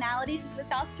personalities with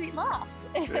South Street Loft.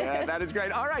 Yeah, that is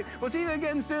great. All right, we'll see you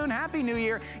again soon. Happy New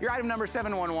Year. Your item number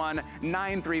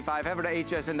 711-935. Head over to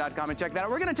hsn.com and check that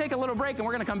out. We're going to take a little break, and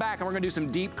we're going to come back, and we're going to do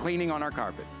some deep cleaning on our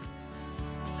carpets.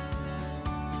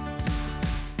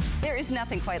 There is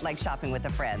nothing quite like shopping with a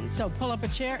friend. So pull up a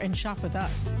chair and shop with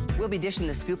us. We'll be dishing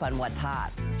the scoop on what's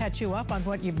hot. Catch you up on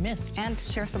what you've missed. And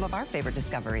share some of our favorite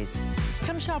discoveries.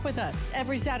 Come shop with us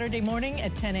every Saturday morning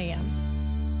at 10 a.m.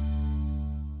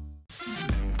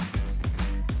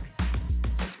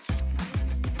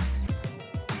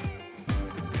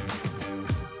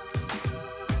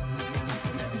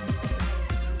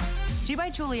 G by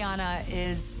Juliana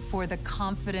is for the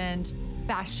confident,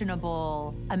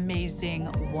 fashionable,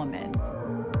 amazing woman.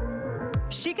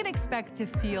 She can expect to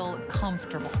feel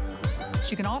comfortable.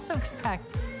 She can also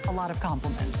expect a lot of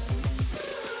compliments.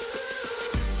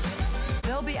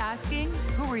 They'll be asking,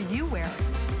 who are you wearing?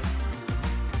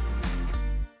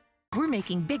 We're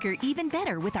making bigger even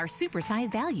better with our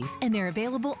supersize values, and they're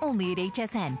available only at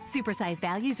HSN. Supersize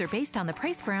values are based on the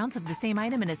price per ounce of the same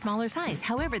item in a smaller size.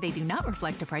 However, they do not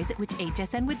reflect a price at which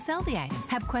HSN would sell the item.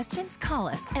 Have questions? Call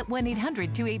us at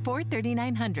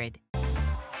 1-800-284-3900.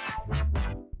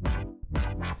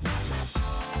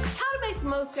 How to make the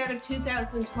most out of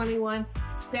 2021?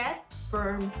 Set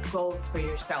firm goals for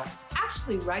yourself.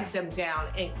 Actually write them down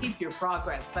and keep your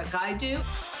progress like I do.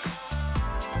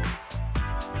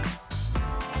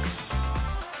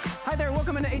 Hi there,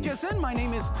 welcome into HSN. My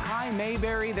name is Ty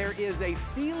Mayberry. There is a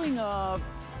feeling of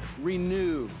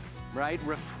renew, right?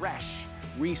 Refresh,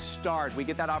 restart. We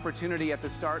get that opportunity at the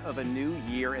start of a new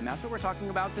year, and that's what we're talking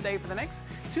about today for the next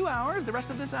 2 hours, the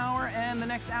rest of this hour and the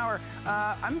next hour.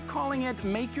 I'm calling it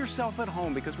Make Yourself at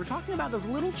Home, because we're talking about those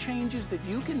little changes that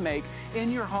you can make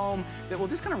in your home that will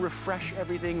just kind of refresh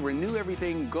everything, renew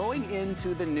everything going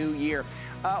into the new year.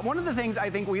 One of the things I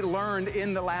think we learned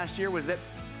in the last year was that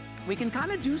we can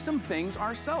kind of do some things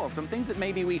ourselves, some things that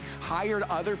maybe we hired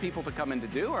other people to come in to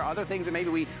do, or other things that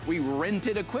maybe we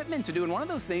rented equipment to do. And one of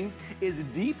those things is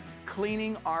deep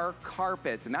cleaning our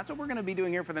carpets. And that's what we're going to be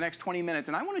doing here for the next 20 minutes.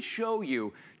 And I want to show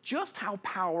you just how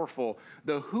powerful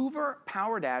the Hoover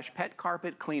Power Dash Pet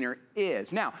Carpet Cleaner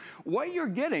is. Now, what you're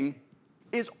getting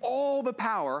is all the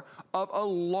power of a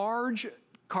large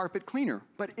carpet cleaner,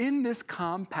 but in this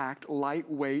compact,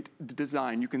 lightweight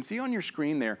design. You can see on your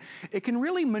screen there, it can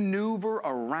really maneuver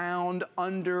around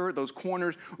under those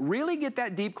corners, really get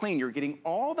that deep clean. You're getting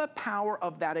all the power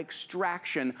of that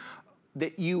extraction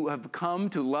that you have come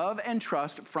to love and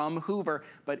trust from Hoover,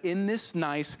 but in this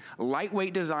nice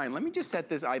lightweight design. Let me just set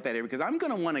this iPad here, because I'm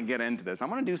gonna wanna get into this. I'm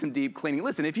gonna do some deep cleaning.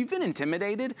 Listen, if you've been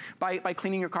intimidated by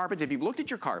cleaning your carpets, if you've looked at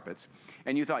your carpets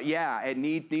and you thought, yeah, it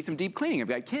needs some deep cleaning. I've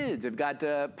got kids, I've got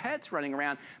pets running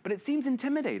around, but it seems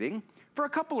intimidating for a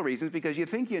couple of reasons, because you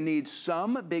think you need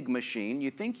some big machine,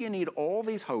 you think you need all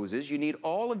these hoses, you need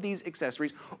all of these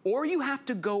accessories, or you have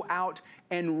to go out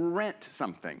and rent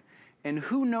something. And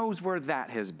who knows where that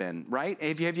has been, right?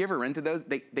 Have you ever rented those?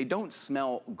 They don't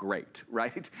smell great,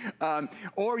 right?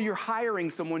 Or you're hiring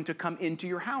someone to come into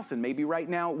your house, and maybe right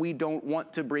now we don't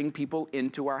want to bring people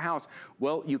into our house.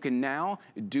 Well, you can now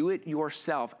do it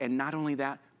yourself, and not only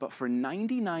that, but for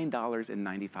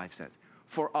 $99.95.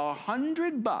 For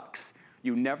 $100,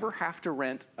 you never have to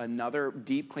rent another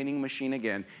deep cleaning machine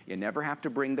again. You never have to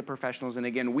bring the professionals in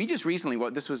again. We just recently,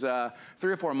 this was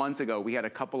 3 or 4 months ago, we had a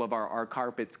couple of our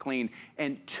carpets cleaned,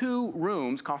 and 2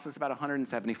 rooms cost us about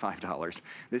 $175.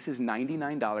 This is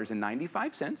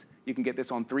 $99.95. You can get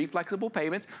this on 3 flexible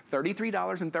payments,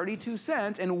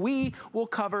 $33.32, and we will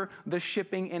cover the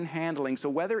shipping and handling. So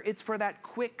whether it's for that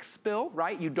quick spill,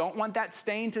 right? You don't want that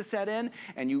stain to set in,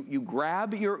 and you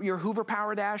grab your Hoover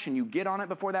Power Dash and you get on it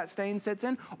before that stain sets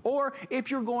in, or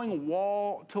if you're going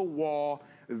wall to wall,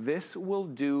 this will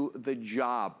do the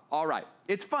job. All right,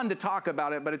 it's fun to talk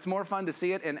about it, but it's more fun to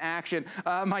see it in action.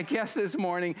 My guest this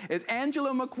morning is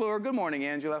Angela McClure. Good morning,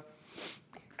 Angela.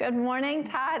 Good morning,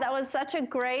 Ty. That was such a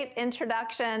great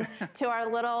introduction to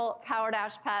our little Power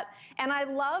Dash pet. And I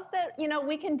love that, you know,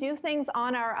 we can do things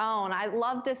on our own. I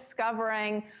love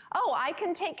discovering, oh, I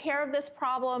can take care of this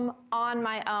problem on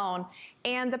my own.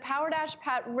 And the Power Dash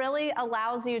pet really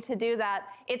allows you to do that.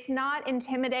 It's not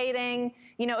intimidating.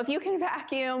 You know, if you can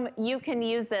vacuum, you can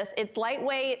use this. It's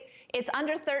lightweight. It's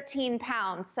under 13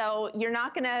 pounds, so you're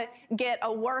not gonna get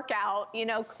a workout, you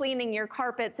know, cleaning your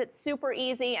carpets. It's super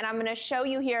easy, and I'm gonna show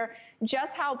you here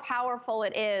just how powerful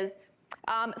it is.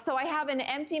 So I have an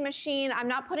empty machine. I'm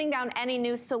not putting down any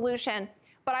new solution,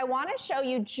 but I wanna show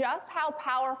you just how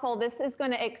powerful this is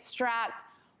gonna extract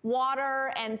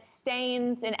water and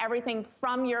stains and everything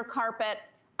from your carpet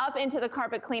up into the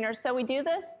carpet cleaner. So we do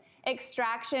this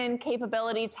extraction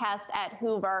capability test at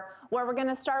Hoover, where we're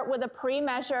gonna start with a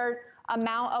pre-measured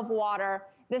amount of water.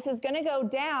 This is gonna go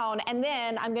down, and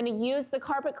then I'm gonna use the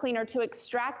carpet cleaner to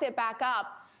extract it back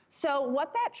up. So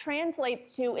what that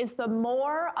translates to is the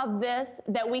more of this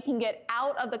that we can get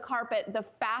out of the carpet, the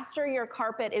faster your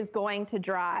carpet is going to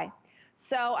dry.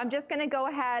 So I'm just gonna go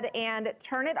ahead and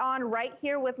turn it on right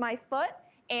here with my foot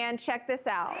and check this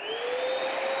out.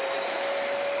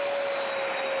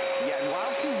 Yeah, and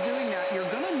while she's doing that, you're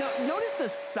gonna notice the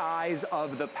size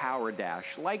of the power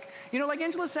dash. Like, you know, like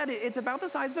Angela said, it's about the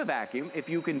size of a vacuum. If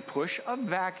you can push a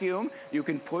vacuum, you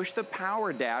can push the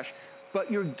power dash,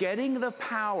 but you're getting the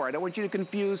power. I don't want you to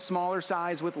confuse smaller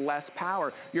size with less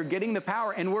power. You're getting the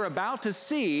power, and we're about to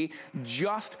see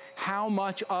just how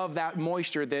much of that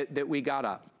moisture that we got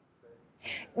up.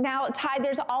 Now, Ty,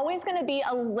 there's always gonna be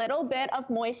a little bit of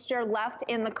moisture left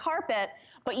in the carpet,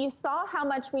 but you saw how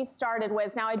much we started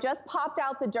with. Now, I just popped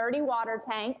out the dirty water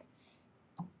tank,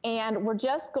 and we're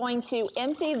just going to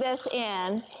empty this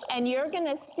in, and you're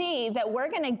gonna see that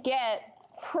we're gonna get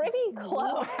pretty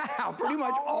close. Wow, pretty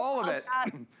much all of it.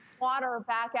 That water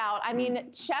back out. I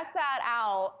mean, check that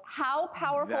out, how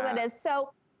powerful that is.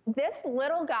 So this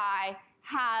little guy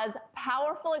has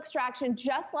powerful extraction,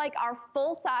 just like our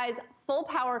full-size,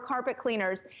 full-power carpet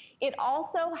cleaners. It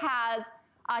also has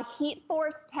a heat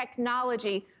force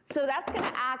technology. So that's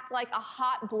gonna act like a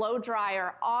hot blow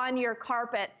dryer on your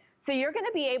carpet. So you're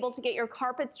gonna be able to get your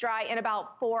carpets dry in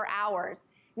about 4 hours.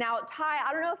 Now, Ty,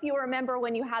 I don't know if you remember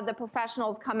when you had the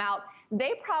professionals come out,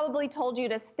 they probably told you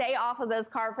to stay off of those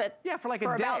carpets. Yeah, for like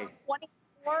a day. About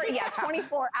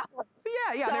 24 hours.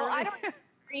 Yeah, so I don't know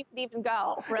where you could even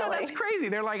go, really. Yeah, that's crazy.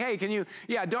 They're like, hey, can you,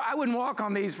 I wouldn't walk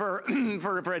on these for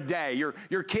for a day.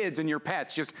 Your kids and your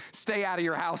pets just stay out of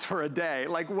your house for a day.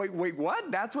 Like, wait,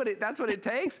 what? That's what it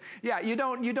takes? Yeah, you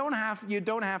don't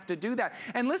have to do that.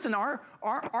 And listen,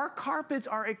 our carpets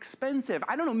are expensive.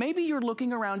 I don't know, maybe you're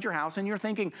looking around your house and you're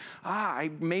thinking,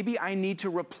 maybe I need to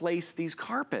replace these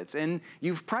carpets, and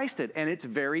you've priced it and it's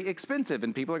very expensive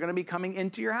and people are gonna be coming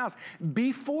into your house.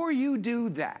 Before you do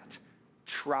that,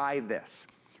 try this.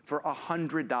 For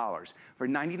 $100, for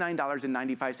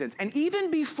 $99.95. And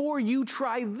even before you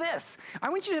try this, I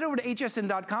want you to head over to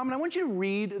hsn.com and I want you to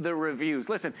read the reviews.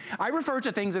 Listen, I refer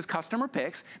to things as customer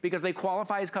picks because they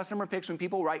qualify as customer picks when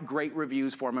people write great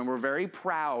reviews for them, and we're very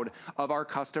proud of our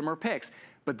customer picks.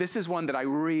 But this is one that I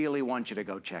really want you to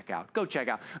go check out. Go check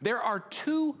out. There are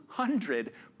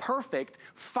 200 perfect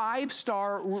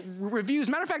 5-star reviews.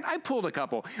 Matter of fact, I pulled a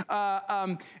couple.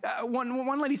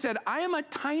 One lady said, I am a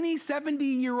tiny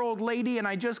 70-year-old lady and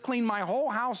I just cleaned my whole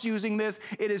house using this.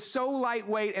 It is so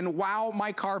lightweight and wow,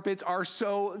 my carpets are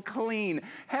so clean.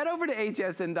 Head over to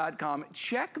hsn.com,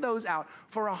 check those out.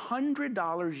 For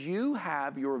 $100, you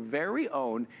have your very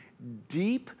own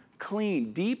deep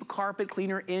carpet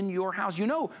cleaner in your house. You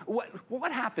know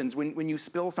what happens when you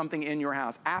spill something in your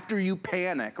house? After you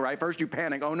panic, right? First you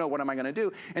panic, oh no, what am I gonna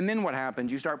do? And then what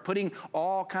happens? You start putting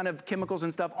all kind of chemicals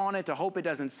and stuff on it to hope it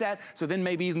doesn't set, so then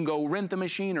maybe you can go rent the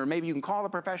machine, or maybe you can call a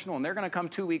professional and they're gonna come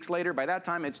 2 weeks later. By that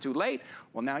time it's too late.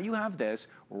 Well, now you have this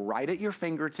right at your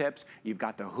fingertips. You've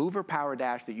got the Hoover Power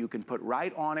Dash that you can put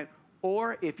right on it.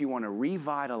 Or if you want to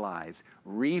revitalize,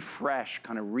 refresh,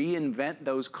 kind of reinvent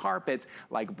those carpets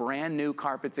like brand new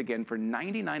carpets again for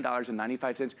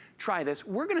 $99.95, try this.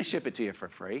 We're going to ship it to you for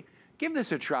free. Give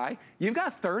this a try. You've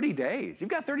got 30 days. You've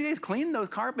got 30 days. Clean those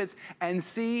carpets and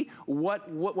see what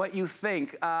you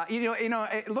think. You know,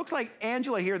 it looks like,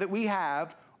 Angela, here that we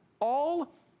have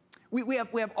all We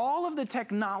have all of the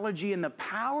technology and the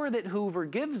power that Hoover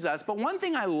gives us, but one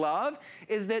thing I love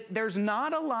is that there's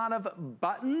not a lot of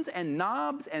buttons and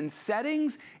knobs and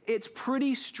settings. It's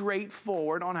pretty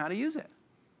straightforward on how to use it.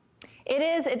 It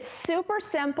is. It's super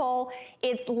simple.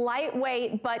 It's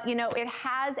lightweight, but you know, it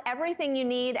has everything you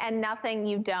need and nothing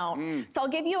you don't. So I'll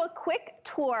give you a quick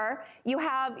tour. You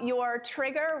have your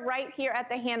trigger right here at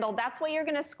the handle. That's what you're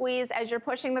going to squeeze as you're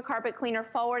pushing the carpet cleaner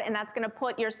forward, and that's going to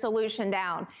put your solution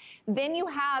down. Then you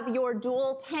have your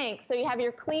dual tank. So you have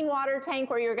your clean water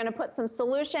tank where you're going to put some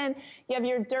solution. You have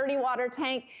your dirty water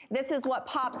tank. This is what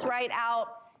pops right out,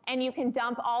 and you can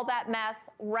dump all that mess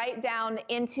right down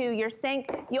into your sink.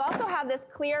 You also have this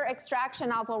clear extraction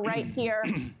nozzle right here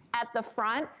at the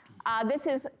front. This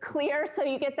is clear, so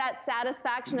you get that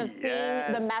satisfaction of seeing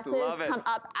the messes come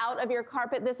up out of your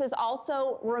carpet. This is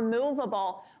also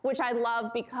removable, which I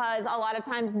love because a lot of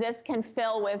times this can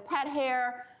fill with pet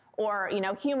hair or, you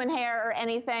know, human hair or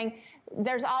anything.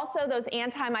 There's also those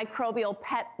antimicrobial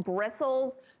pet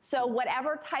bristles. So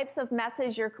whatever types of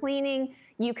messes you're cleaning,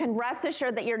 you can rest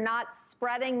assured that you're not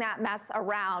spreading that mess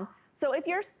around. So if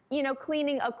you're,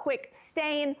 cleaning a quick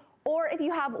stain, or if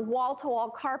you have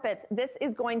wall-to-wall carpets, this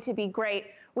is going to be great.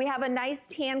 We have a nice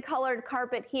tan-colored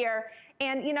carpet here.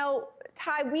 And,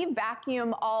 Ty, we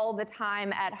vacuum all the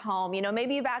time at home.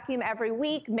 Maybe you vacuum every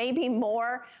week, maybe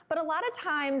more. But a lot of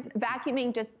times,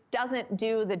 vacuuming just doesn't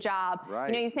do the job.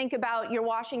 Right. You think about you're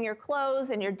washing your clothes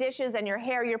and your dishes and your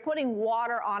hair. You're putting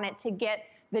water on it to get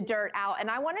the dirt out. And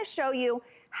I want to show you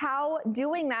how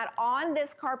doing that on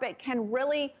this carpet can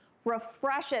really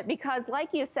refresh it, because like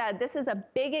you said, this is a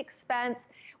big expense.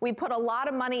 We put a lot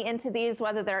of money into these,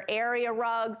 whether they're area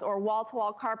rugs or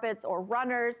wall-to-wall carpets or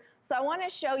runners. So I want to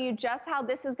show you just how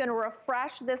this is going to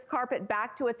refresh this carpet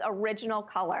back to its original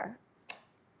color.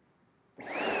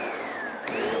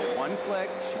 One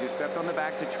click, she just stepped on the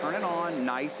back to turn it on,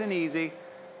 nice and easy.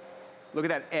 Look at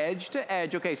that, edge to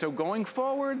edge. Okay, so going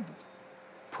forward,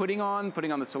 putting on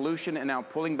the solution, and now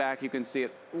pulling back, you can see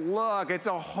it. Look, it's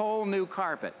a whole new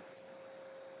carpet.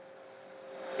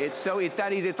 It's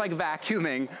that easy. It's like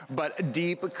vacuuming, but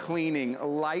deep cleaning,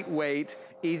 lightweight,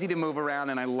 easy to move around,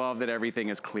 and I love that everything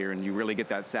is clear, and you really get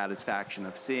that satisfaction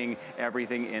of seeing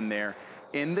everything in there.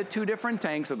 In the two different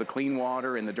tanks, so the clean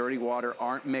water and the dirty water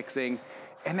aren't mixing,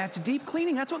 and that's deep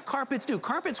cleaning. That's what carpets do.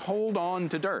 Carpets hold on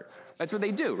to dirt. That's what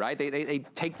they do, right? They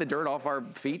take the dirt off our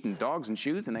feet and dogs and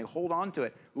shoes, and they hold on to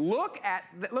it. Look at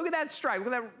that stripe.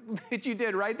 Look at that you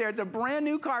did right there. It's a brand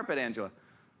new carpet, Angela.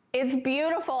 It's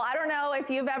beautiful. I don't know if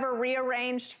you've ever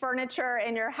rearranged furniture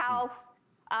in your house.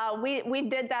 We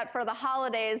did that for the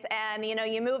holidays, and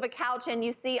you move a couch and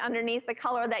you see underneath the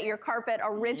color that your carpet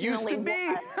originally used to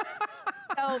be.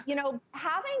 was. So,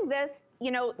 having this,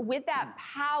 with that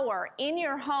power in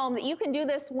your home, that you can do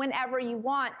this whenever you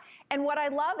want. And what I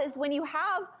love is when you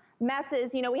have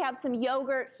messes, we have some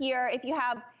yogurt here. If you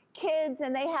have kids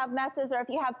and they have messes, or if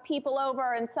you have people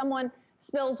over and someone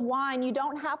spills wine, you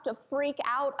don't have to freak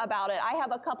out about it. I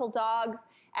have a couple dogs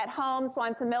at home, so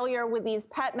I'm familiar with these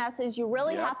pet messes. You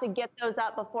really have to get those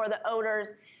up before the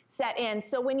odors set in.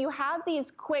 So when you have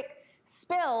these quick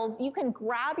spills, you can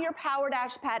grab your Power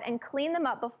Dash pad and clean them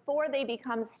up before they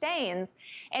become stains.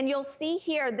 And you'll see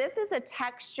here, this is a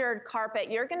textured carpet.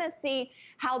 You're gonna see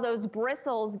how those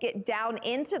bristles get down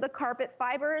into the carpet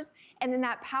fibers, and then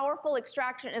that powerful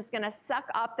extraction is gonna suck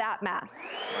up that mess.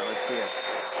 Well, let's see it.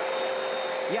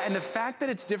 Yeah, and the fact that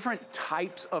it's different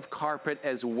types of carpet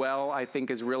as well, I think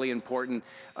is really important.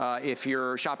 If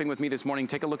you're shopping with me this morning,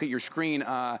 take a look at your screen.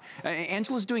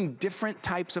 Angela's doing different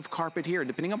types of carpet here,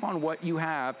 depending upon what you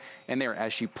have. And there,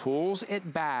 as she pulls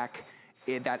it back,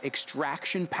 that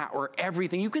extraction power,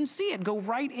 everything, you can see it go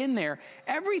right in there.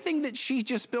 Everything that she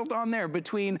just spilled on there,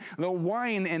 between the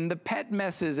wine and the pet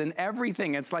messes and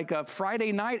everything. It's like a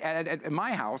Friday night at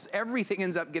my house. Everything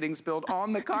ends up getting spilled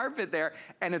on the carpet there,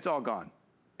 and it's all gone.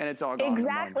 And it's all gone.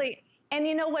 Exactly. And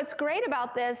what's great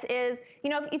about this is,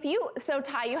 so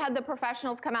Ty, you had the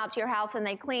professionals come out to your house and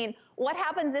they clean. What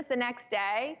happens if the next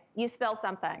day you spill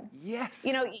something? Yes.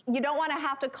 You don't want to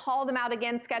have to call them out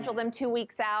again, schedule them 2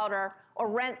 weeks out, or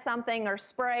rent something, or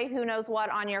spray who knows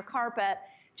what on your carpet.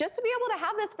 Just to be able to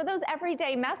have this for those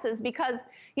everyday messes, because,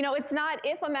 it's not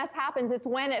if a mess happens, it's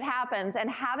when it happens. And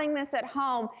having this at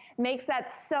home makes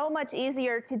that so much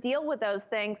easier to deal with those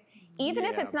things. Even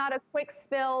if it's not a quick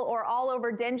spill or all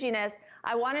over dinginess.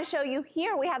 I want to show you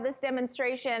here, we have this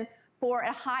demonstration for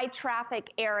a high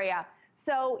traffic area.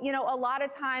 So, a lot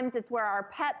of times it's where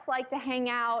our pets like to hang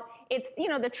out. It's,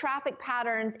 the traffic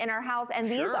patterns in our house,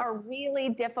 and these are really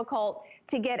difficult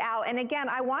to get out. And again,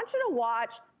 I want you to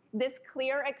watch this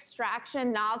clear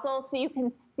extraction nozzle so you can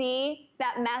see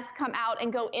that mess come out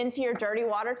and go into your dirty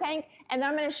water tank. And then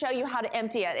I'm going to show you how to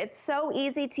empty it. It's so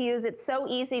easy to use. It's so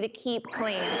easy to keep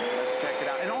clean. Let's check it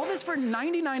out. And all this for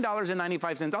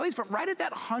 $99.95. All these for right at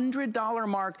that $100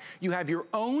 mark. You have your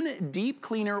own deep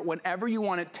cleaner whenever you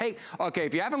want it. Okay,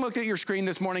 if you haven't looked at your screen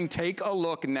this morning, take a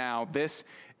look now. This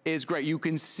is great. You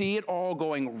can see it all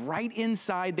going right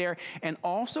inside there, and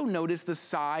also notice the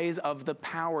size of the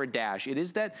Power Dash. It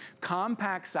is that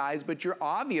compact size, but you're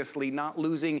obviously not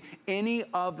losing any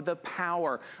of the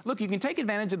power. Look, you can take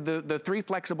advantage of the 3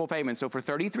 flexible payments. So for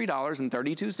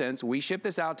 $33.32, we ship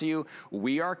this out to you.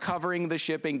 We are covering the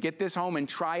shipping. Get this home and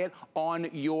try it on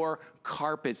your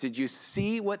carpets. Did you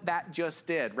see what that just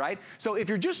did, right? So if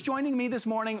you're just joining me this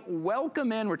morning,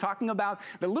 welcome in. We're talking about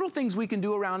the little things we can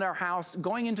do around our house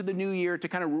going into the new year to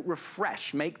kind of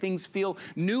refresh, make things feel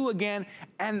new again.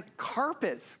 And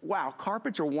carpets, wow,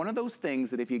 carpets are one of those things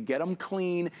that if you get them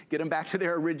clean, get them back to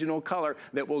their original color,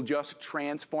 that will just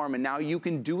transform. And now you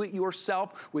can do it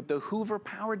yourself with the Hoover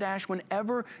Power Dash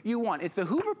whenever you want. It's the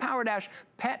Hoover Power Dash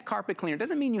Pet Carpet Cleaner. It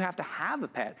doesn't mean you have to have a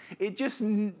pet. You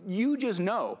just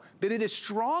know that but it is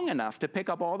strong enough to pick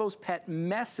up all those pet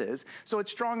messes, so it's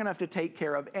strong enough to take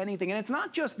care of anything. And it's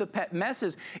not just the pet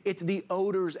messes, it's the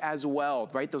odors as well,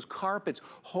 right? Those carpets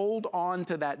hold on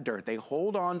to that dirt. They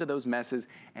hold on to those messes,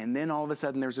 and then all of a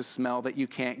sudden there's a smell that you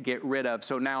can't get rid of.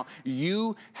 So now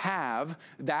you have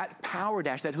that Power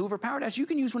Dash, that Hoover Power Dash you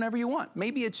can use whenever you want.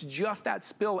 Maybe it's just that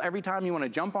spill every time you want to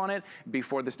jump on it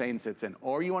before the stain sits in,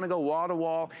 or you want to go wall to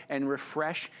wall and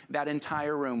refresh that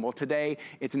entire room. Well, today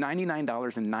it's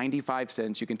 $99.95.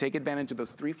 You can take advantage of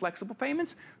those 3 flexible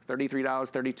payments,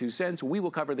 $33.32. We will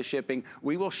cover the shipping.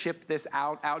 We will ship this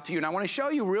out to you. And I want to show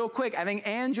you real quick. I think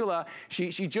Angela,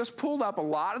 she just pulled up a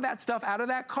lot of that stuff out of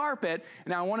that carpet.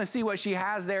 Now I want to see what she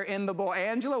has there in the bowl.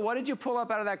 Angela, what did you pull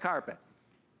up out of that carpet?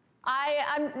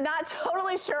 I'm not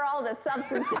totally sure all the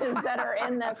substances that are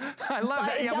in this. I love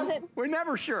that. Yeah, we're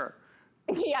never sure.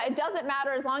 Yeah, it doesn't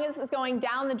matter as long as it's going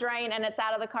down the drain and it's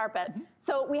out of the carpet.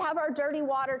 So we have our dirty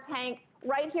water tank.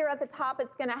 Right here at the top,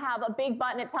 it's gonna have a big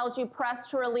button. It tells you press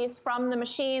to release from the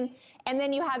machine. And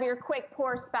then you have your quick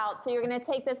pour spout. So you're gonna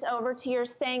take this over to your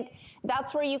sink.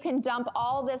 That's where you can dump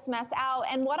all this mess out.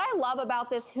 And what I love about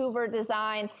this Hoover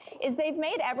design is they've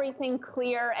made everything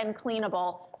clear and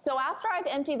cleanable. So after I've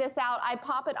emptied this out, I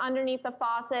pop it underneath the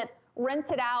faucet, rinse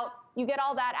it out, you get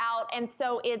all that out. And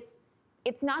so it's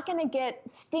not gonna get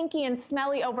stinky and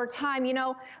smelly over time. You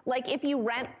know, like if you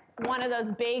rent one of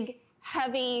those big,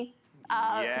 heavy,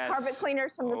 carpet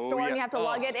cleaners from the store, and you have to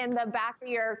lug it in the back of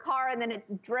your car, and then it's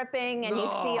dripping, and you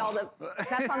see all the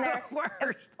mess on there.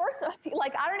 First,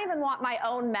 like, I don't even want my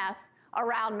own mess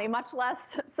around me, much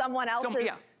less someone else's.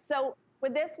 So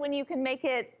with this one, you can make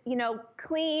it, you know,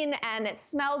 clean and it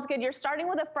smells good. You're starting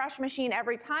with a fresh machine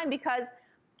every time because,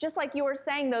 just like you were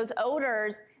saying, those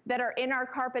odors that are in our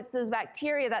carpets, those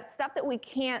bacteria, that stuff that we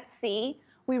can't see,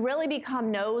 we really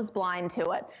become nose blind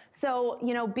to it. So,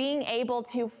 you know, being able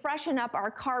to freshen up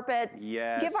our carpets,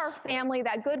 give our family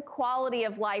that good quality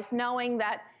of life, knowing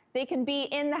that they can be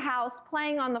in the house,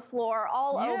 playing on the floor,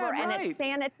 all over, and it's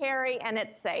sanitary and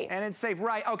it's safe. And it's safe,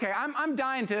 right? Okay, I'm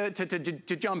dying to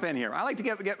jump in here. I like to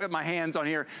get my hands on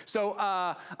here. So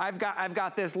I've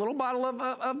got this little bottle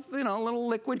of you know, a little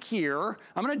liquid here.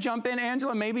 I'm gonna jump in,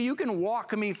 Angela. Maybe you can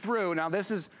walk me through. Now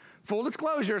this is, full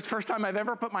disclosure, it's the first time I've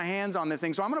ever put my hands on this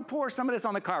thing. So I'm gonna pour some of this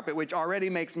on the carpet, which already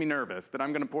makes me nervous that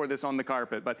I'm gonna pour this on the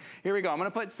carpet. But here we go. I'm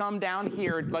gonna put some down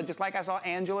here, just like I saw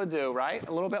Angela do, right?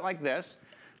 A little bit like this.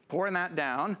 Pouring that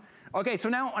down. Okay, so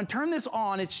now I turn this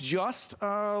on. It's just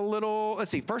a little, let's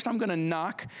see. First I'm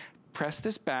gonna press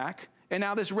this back. And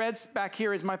now this red back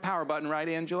here is my power button, right,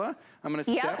 Angela? I'm gonna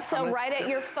step. Yep, so right at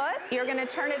your foot, you're gonna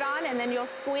turn it on and then you'll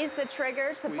squeeze the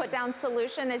trigger to put down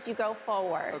solution as you go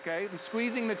forward. Okay, I'm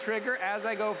squeezing the trigger as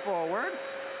I go forward,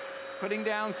 putting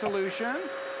down solution.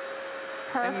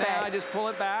 Perfect. And now I just pull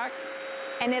it back.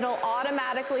 And it'll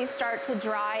automatically start to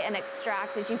dry and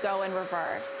extract as you go in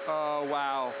reverse. Oh,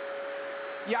 wow.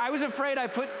 Yeah, I was afraid I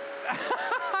put,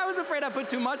 I was afraid I put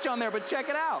too much on there, but check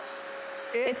it out.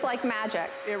 It's like magic.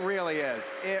 It really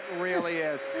is. It really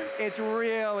is. It's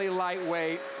really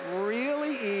lightweight,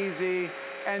 really easy,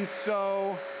 and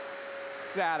so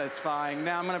satisfying.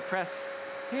 Now I'm gonna press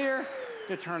here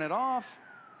to turn it off.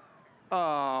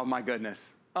 Oh my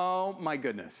goodness. Oh my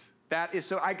goodness. That is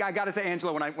so, I gotta say,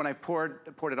 Angela, when I poured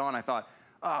it on, I thought,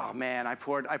 oh man, I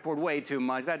poured way too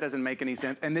much. That doesn't make any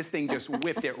sense. And this thing just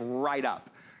whipped it right up.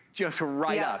 Just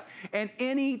right up. And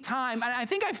any time, and I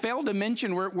think I failed to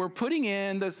mention, we're putting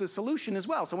in the solution as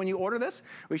well. So when you order this,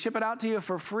 we ship it out to you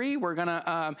for free. We're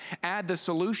gonna add the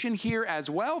solution here as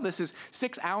well. This is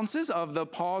 6 ounces of the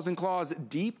Paws and Claws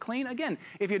Deep Clean. Again,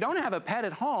 if you don't have a pet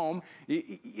at home,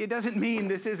 it doesn't mean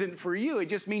this isn't for you. It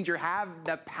just means you have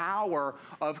the power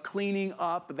of cleaning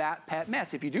up that pet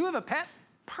mess. If you do have a pet,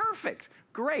 perfect.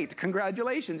 Great,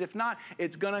 congratulations. If not,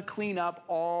 it's gonna clean up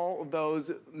all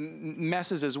those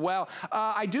messes as well.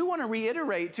 I do wanna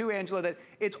reiterate too, Angela, that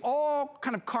it's all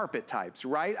kind of carpet types,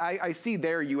 right? I see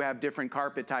there you have different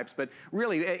carpet types, but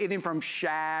really anything from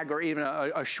shag or even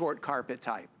a short carpet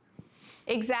type.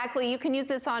 Exactly, you can use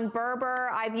this on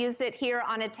Berber. I've used it here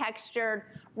on a textured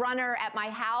runner at my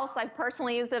house. I've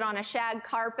personally used it on a shag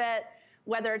carpet,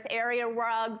 whether it's area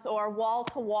rugs or wall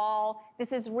to wall.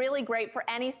 This is really great for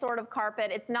any sort of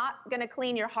carpet. It's not gonna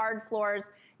clean your hard floors,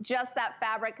 just that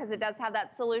fabric, because it does have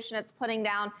that solution it's putting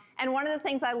down. And one of the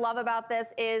things I love about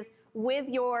this is with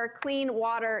your clean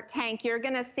water tank, you're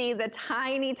gonna see the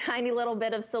tiny, tiny little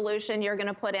bit of solution you're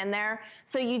gonna put in there.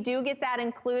 So you do get that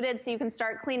included, so you can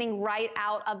start cleaning right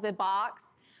out of the box.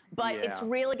 but it's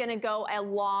really going to go a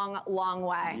long, long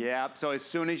way. Yep, so as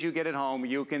soon as you get it home,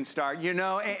 you can start. You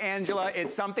know, Angela,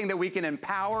 it's something that we can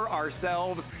empower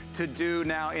ourselves to do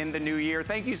now in the new year.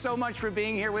 Thank you so much for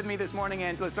being here with me this morning,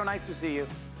 Angela. It's so nice to see you.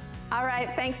 All right,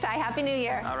 thanks, Ty. Happy New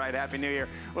Year. All right, Happy New Year.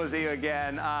 We'll see you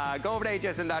again. Go over to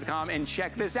hsn.com and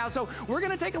check this out. So we're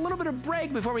going to take a little bit of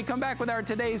break before we come back with our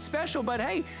today's special. But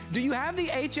hey, do you have the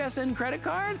HSN credit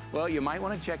card? Well, you might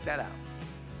want to check that out.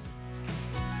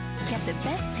 Get the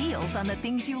best deals on the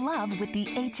things you love with the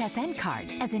HSN card.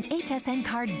 As an HSN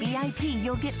card VIP,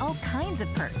 you'll get all kinds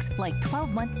of perks, like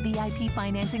 12-month VIP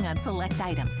financing on select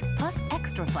items, plus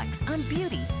extra flex on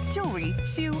beauty, jewelry,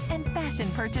 shoe, and fashion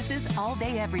purchases all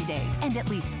day, every day. And at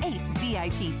least 8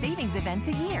 VIP savings events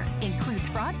a year. Includes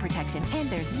fraud protection, and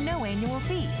there's no annual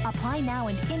fee. Apply now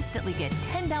and instantly get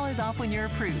 $10 off when you're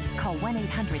approved. Call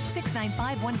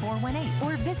 1-800-695-1418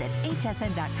 or visit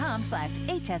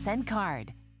hsn.com/HSN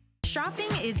card. Shopping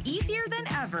is easier than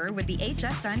ever with the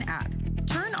HSN app.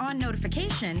 Turn on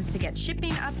notifications to get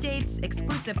shipping updates,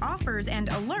 exclusive offers, and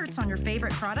alerts on your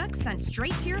favorite products sent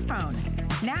straight to your phone.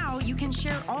 Now you can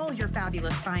share all your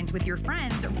fabulous finds with your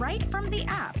friends right from the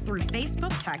app through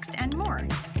Facebook, text, and more.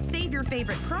 Save your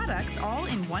favorite products all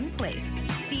in one place.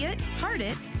 See it, heart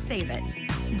it, save it.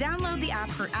 Download the app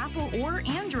for Apple or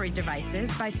Android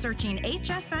devices by searching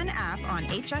HSN app on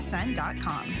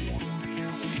hsn.com.